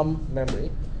from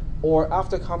memory, or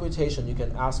after computation, you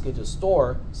can ask it to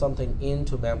store something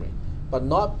into memory, but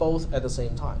not both at the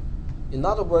same time. In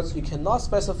other words, you cannot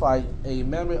specify a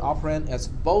memory operand as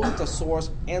both the source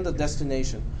and the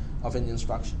destination of an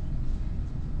instruction.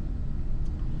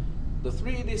 The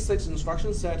 386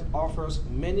 instruction set offers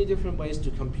many different ways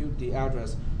to compute the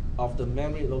address of the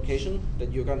memory location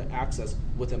that you're going to access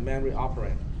with a memory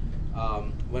operand.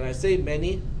 When I say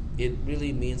many, it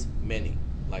really means many,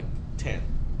 like 10.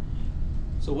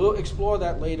 So we'll explore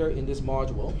that later in this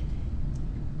module.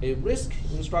 A RISC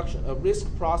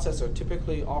processor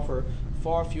typically offers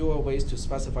far fewer ways to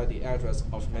specify the address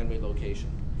of memory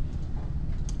location.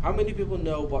 How many people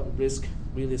know what RISC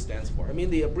really stands for? I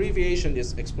mean, the abbreviation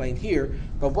is explained here,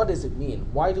 but what does it mean?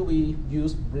 Why do we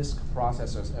use RISC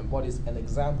processors, and what is an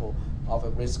example of a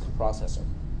RISC processor?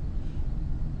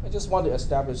 I just want to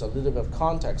establish a little bit of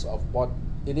context of what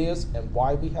it is and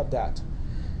why we have that.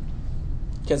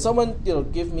 Can someone,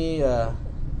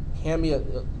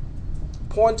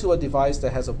 point to a device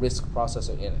that has a RISC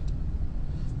processor in it?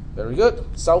 Very good.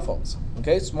 Cell phones.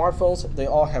 Okay, smartphones, they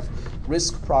all have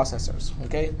RISC processors.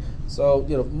 Okay, so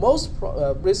most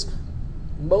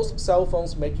cell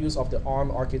phones make use of the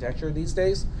ARM architecture these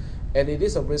days, and it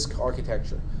is a RISC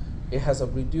architecture. It has a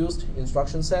reduced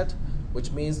instruction set,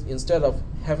 which means instead of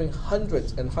having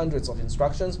hundreds and hundreds of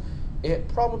instructions, it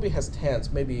probably has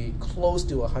tens, maybe close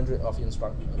to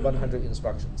 100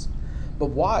 instructions. But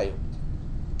why?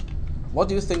 What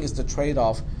do you think is the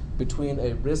trade-off between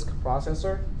a RISC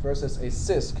processor versus a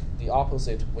CISC, the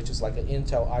opposite, which is like an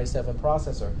Intel i7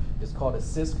 processor? It's called a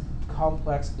CISC,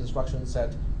 complex instruction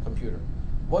set computer.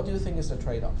 What do you think is the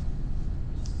trade-off?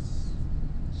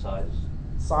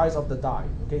 Size of the die.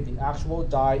 Okay, the actual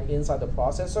die inside the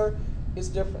processor is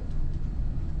different.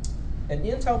 An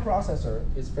Intel processor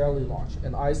is fairly large.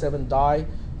 An i7 die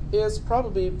is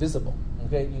probably visible.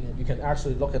 Okay, you can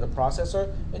actually look at the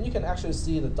processor and you can actually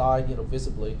see the die,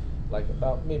 visibly, like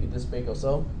about maybe this big or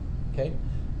so. Okay,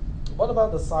 what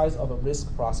about the size of a RISC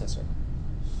processor?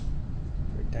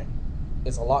 Very tiny.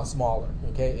 is a lot smaller.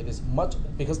 Okay, it is much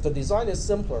because the design is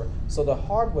simpler, so the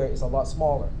hardware is a lot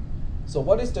smaller. So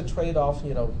what is the trade-off,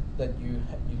 that you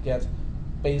get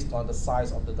based on the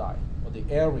size of the die or the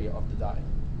area of the die?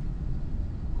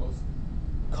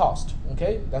 Cost.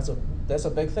 Okay, that's a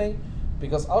big thing,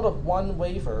 because out of one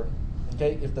wafer,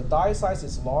 okay, if the die size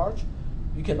is large,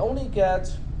 you can only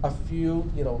get a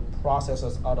few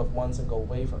processors out of one single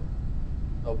wafer.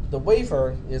 The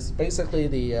wafer is basically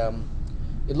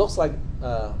it looks like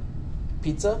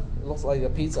pizza. It looks like a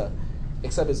pizza,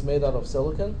 except it's made out of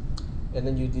silicon. And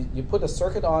then you put a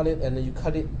circuit on it, and then you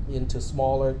cut it into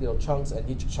smaller chunks, and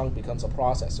each chunk becomes a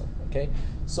processor. Okay,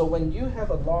 so when you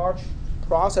have a large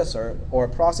processor or a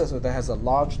processor that has a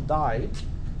large die,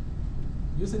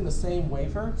 using the same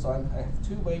wafer. So I have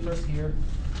two wafers here,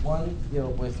 one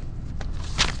with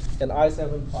an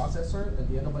i7 processor, and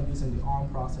the other one using the ARM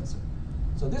processor.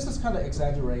 So this is kind of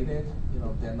exaggerated.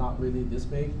 They're not really this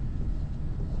big.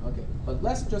 Okay, but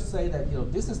let's just say that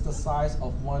this is the size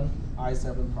of one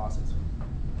i7 processor.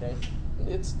 Okay,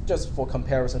 it's just for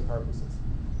comparison purposes.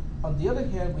 On the other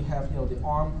hand, we have the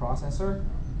ARM processor.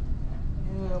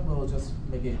 Yeah, we'll just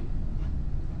make it.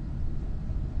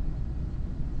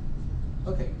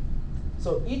 Okay,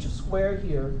 so each square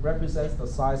here represents the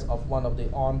size of one of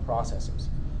the ARM processors.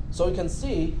 So you can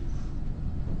see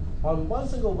on one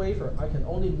single wafer, I can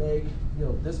only make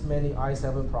this many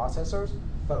i7 processors,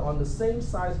 but on the same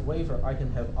size wafer, I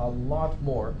can have a lot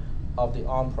more of the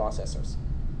ARM processors.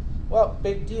 Well,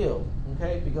 big deal,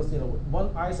 okay? Because one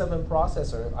i7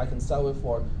 processor, I can sell it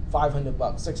for $500,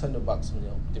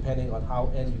 $600, depending on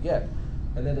how end you get.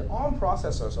 And then the ARM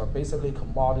processors are basically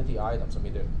commodity items. I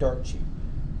mean, they're dirt cheap,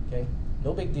 okay?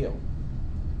 No big deal.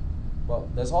 Well,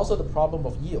 there's also the problem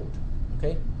of yield,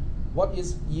 okay? What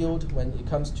is yield when it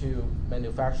comes to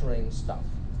manufacturing stuff?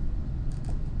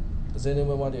 Does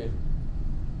anyone want to?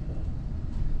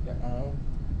 Yeah,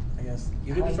 I guess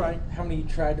give it a try. How many you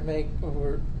tried to make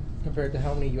over compared to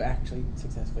how many you actually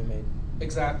successfully made?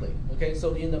 Exactly. Okay,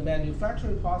 so in the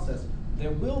manufacturing process,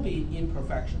 there will be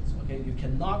imperfections. Okay, you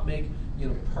cannot make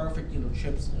perfect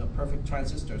chips, perfect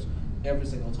transistors every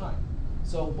single time.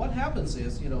 So what happens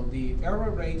is the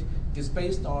error rate is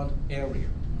based on area.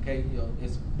 Okay,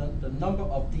 it's the number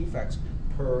of defects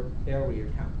per area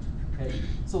count. Okay,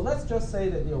 so let's just say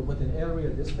that with an area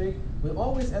this big, we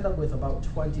always end up with about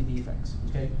 20 defects.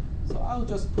 Okay, so I'll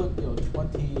just put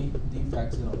 20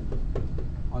 defects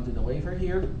onto the wafer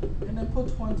here, and then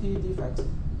put 20 defects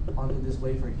onto this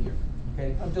wafer here.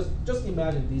 Okay, I'm just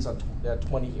imagine there are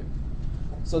 20 here.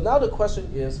 So now the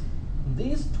question is,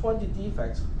 these 20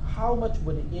 defects, how much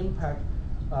would it impact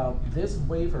this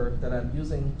wafer that I'm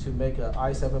using to make an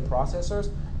i7 processors,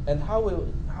 and how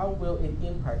will it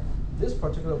impact this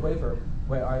particular wafer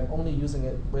where I'm only using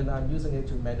it when I'm using it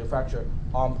to manufacture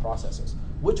ARM processors?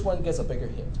 Which one gets a bigger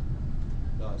hit?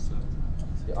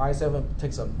 The i7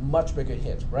 takes a much bigger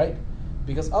hit, right?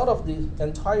 Because out of the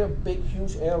entire big,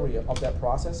 huge area of that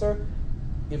processor,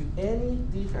 if any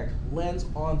defect lands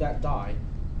on that die,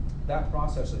 that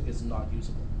processor is not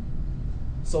usable.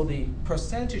 So the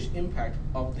percentage impact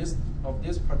of this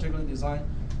particular design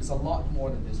is a lot more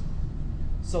than this one.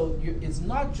 So it's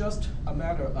not just a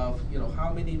matter of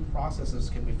how many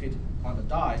processors can we fit on the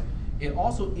die. It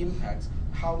also impacts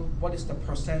what is the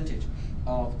percentage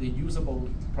of the usable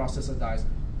processor dies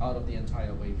out of the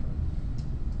entire wafer.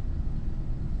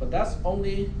 But that's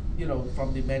only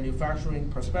from the manufacturing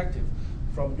perspective.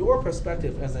 From your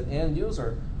perspective as an end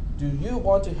user, do you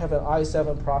want to have an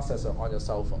i7 processor on your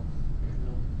cell phone?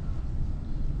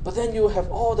 But then you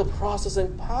have all the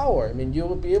processing power. I mean, you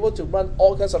will be able to run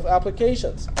all kinds of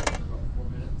applications. About 4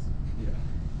 minutes. Yeah.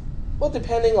 Well,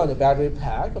 depending on the battery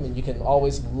pack, I mean, you can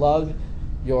always lug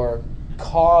your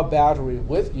car battery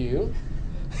with you.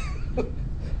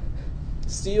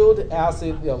 Sealed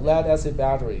acid, lead acid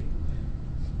battery.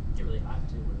 Get really hot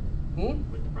too, wouldn't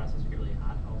it? Would the processor get really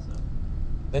hot also?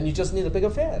 Then you just need a bigger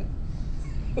fan.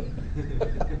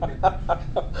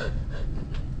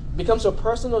 Becomes your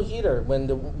personal heater when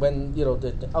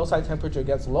the outside temperature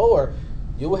gets lower.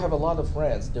 You will have a lot of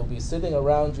friends. They'll be sitting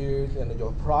around you, and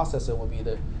your processor will be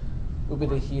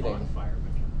the heating. On fire,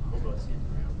 but hobos standing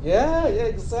around. Yeah,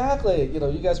 exactly.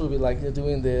 You guys will be like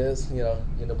doing this,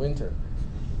 in the winter.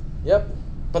 Yep.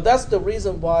 But that's the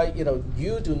reason why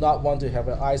you do not want to have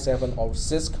an i7 or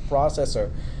CISC processor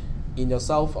in your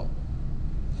cell phone.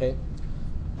 Okay.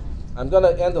 I'm going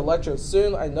to end the lecture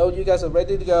soon. I know you guys are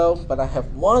ready to go, but I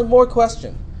have one more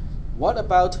question. What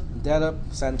about data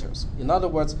centers? In other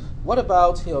words, what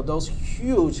about those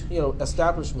huge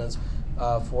establishments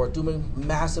for doing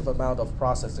massive amount of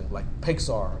processing, like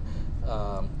Pixar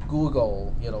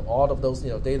Google, all of those,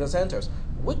 data centers.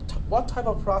 What type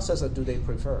of processor do they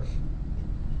prefer?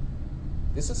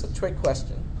 This is a trick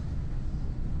question.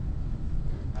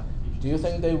 Do you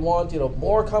think they want,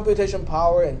 more computation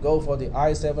power and go for the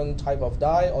i7 type of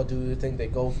die, or do you think they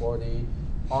go for the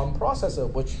ARM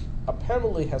processor, which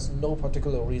apparently has no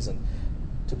particular reason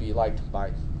to be liked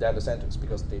by data centers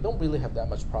because they don't really have that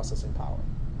much processing power?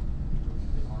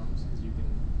 The ARMs, because you can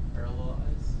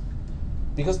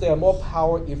parallelize. Because they are more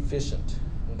power efficient.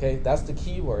 Okay, that's the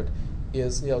key word.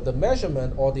 Is the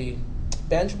measurement or the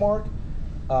benchmark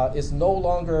is no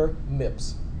longer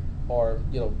MIPS or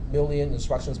million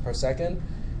instructions per second,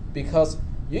 because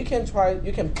you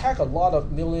can pack a lot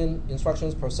of million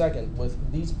instructions per second with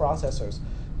these processors.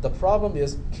 The problem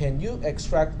is, can you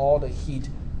extract all the heat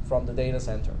from the data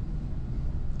center?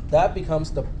 That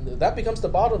becomes the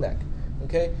bottleneck.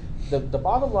 Okay, the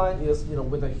bottom line is,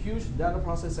 with a huge data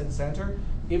processing center,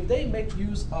 if they make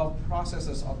use of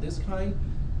processors of this kind,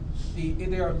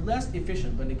 they are less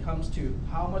efficient when it comes to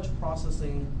how much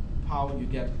processing power you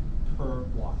get per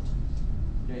watt.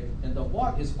 Okay, and the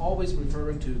watt is always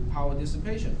referring to power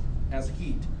dissipation as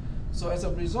heat. So as a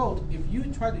result, if you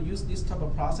try to use these type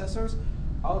of processors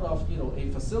out of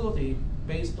a facility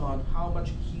based on how much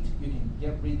heat you can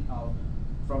get rid of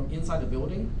from inside the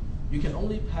building, you can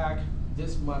only pack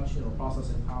this much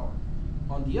processing power.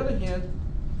 On the other hand,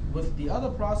 with the other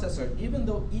processor, even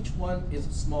though each one is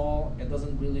small and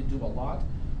doesn't really do a lot,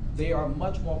 they are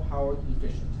much more power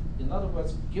efficient. In other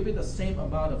words, give it the same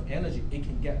amount of energy, it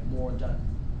can get more done.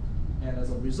 And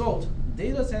as a result,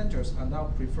 data centers are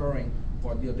now preferring,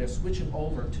 or they're switching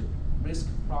over to RISC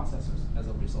processors as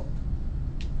a result.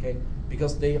 Okay,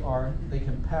 because they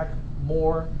can pack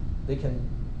more, they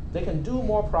can do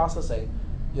more processing,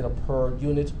 per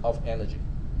unit of energy,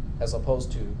 as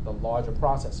opposed to the larger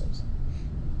processors.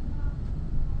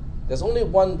 There's only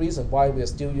one reason why we are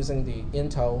still using the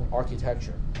Intel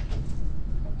architecture.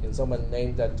 Can someone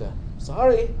name that?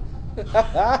 Sorry.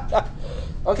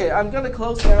 Okay, I'm gonna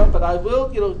close down, but I will,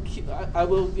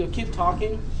 keep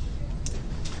talking.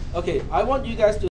 Okay, I want you guys to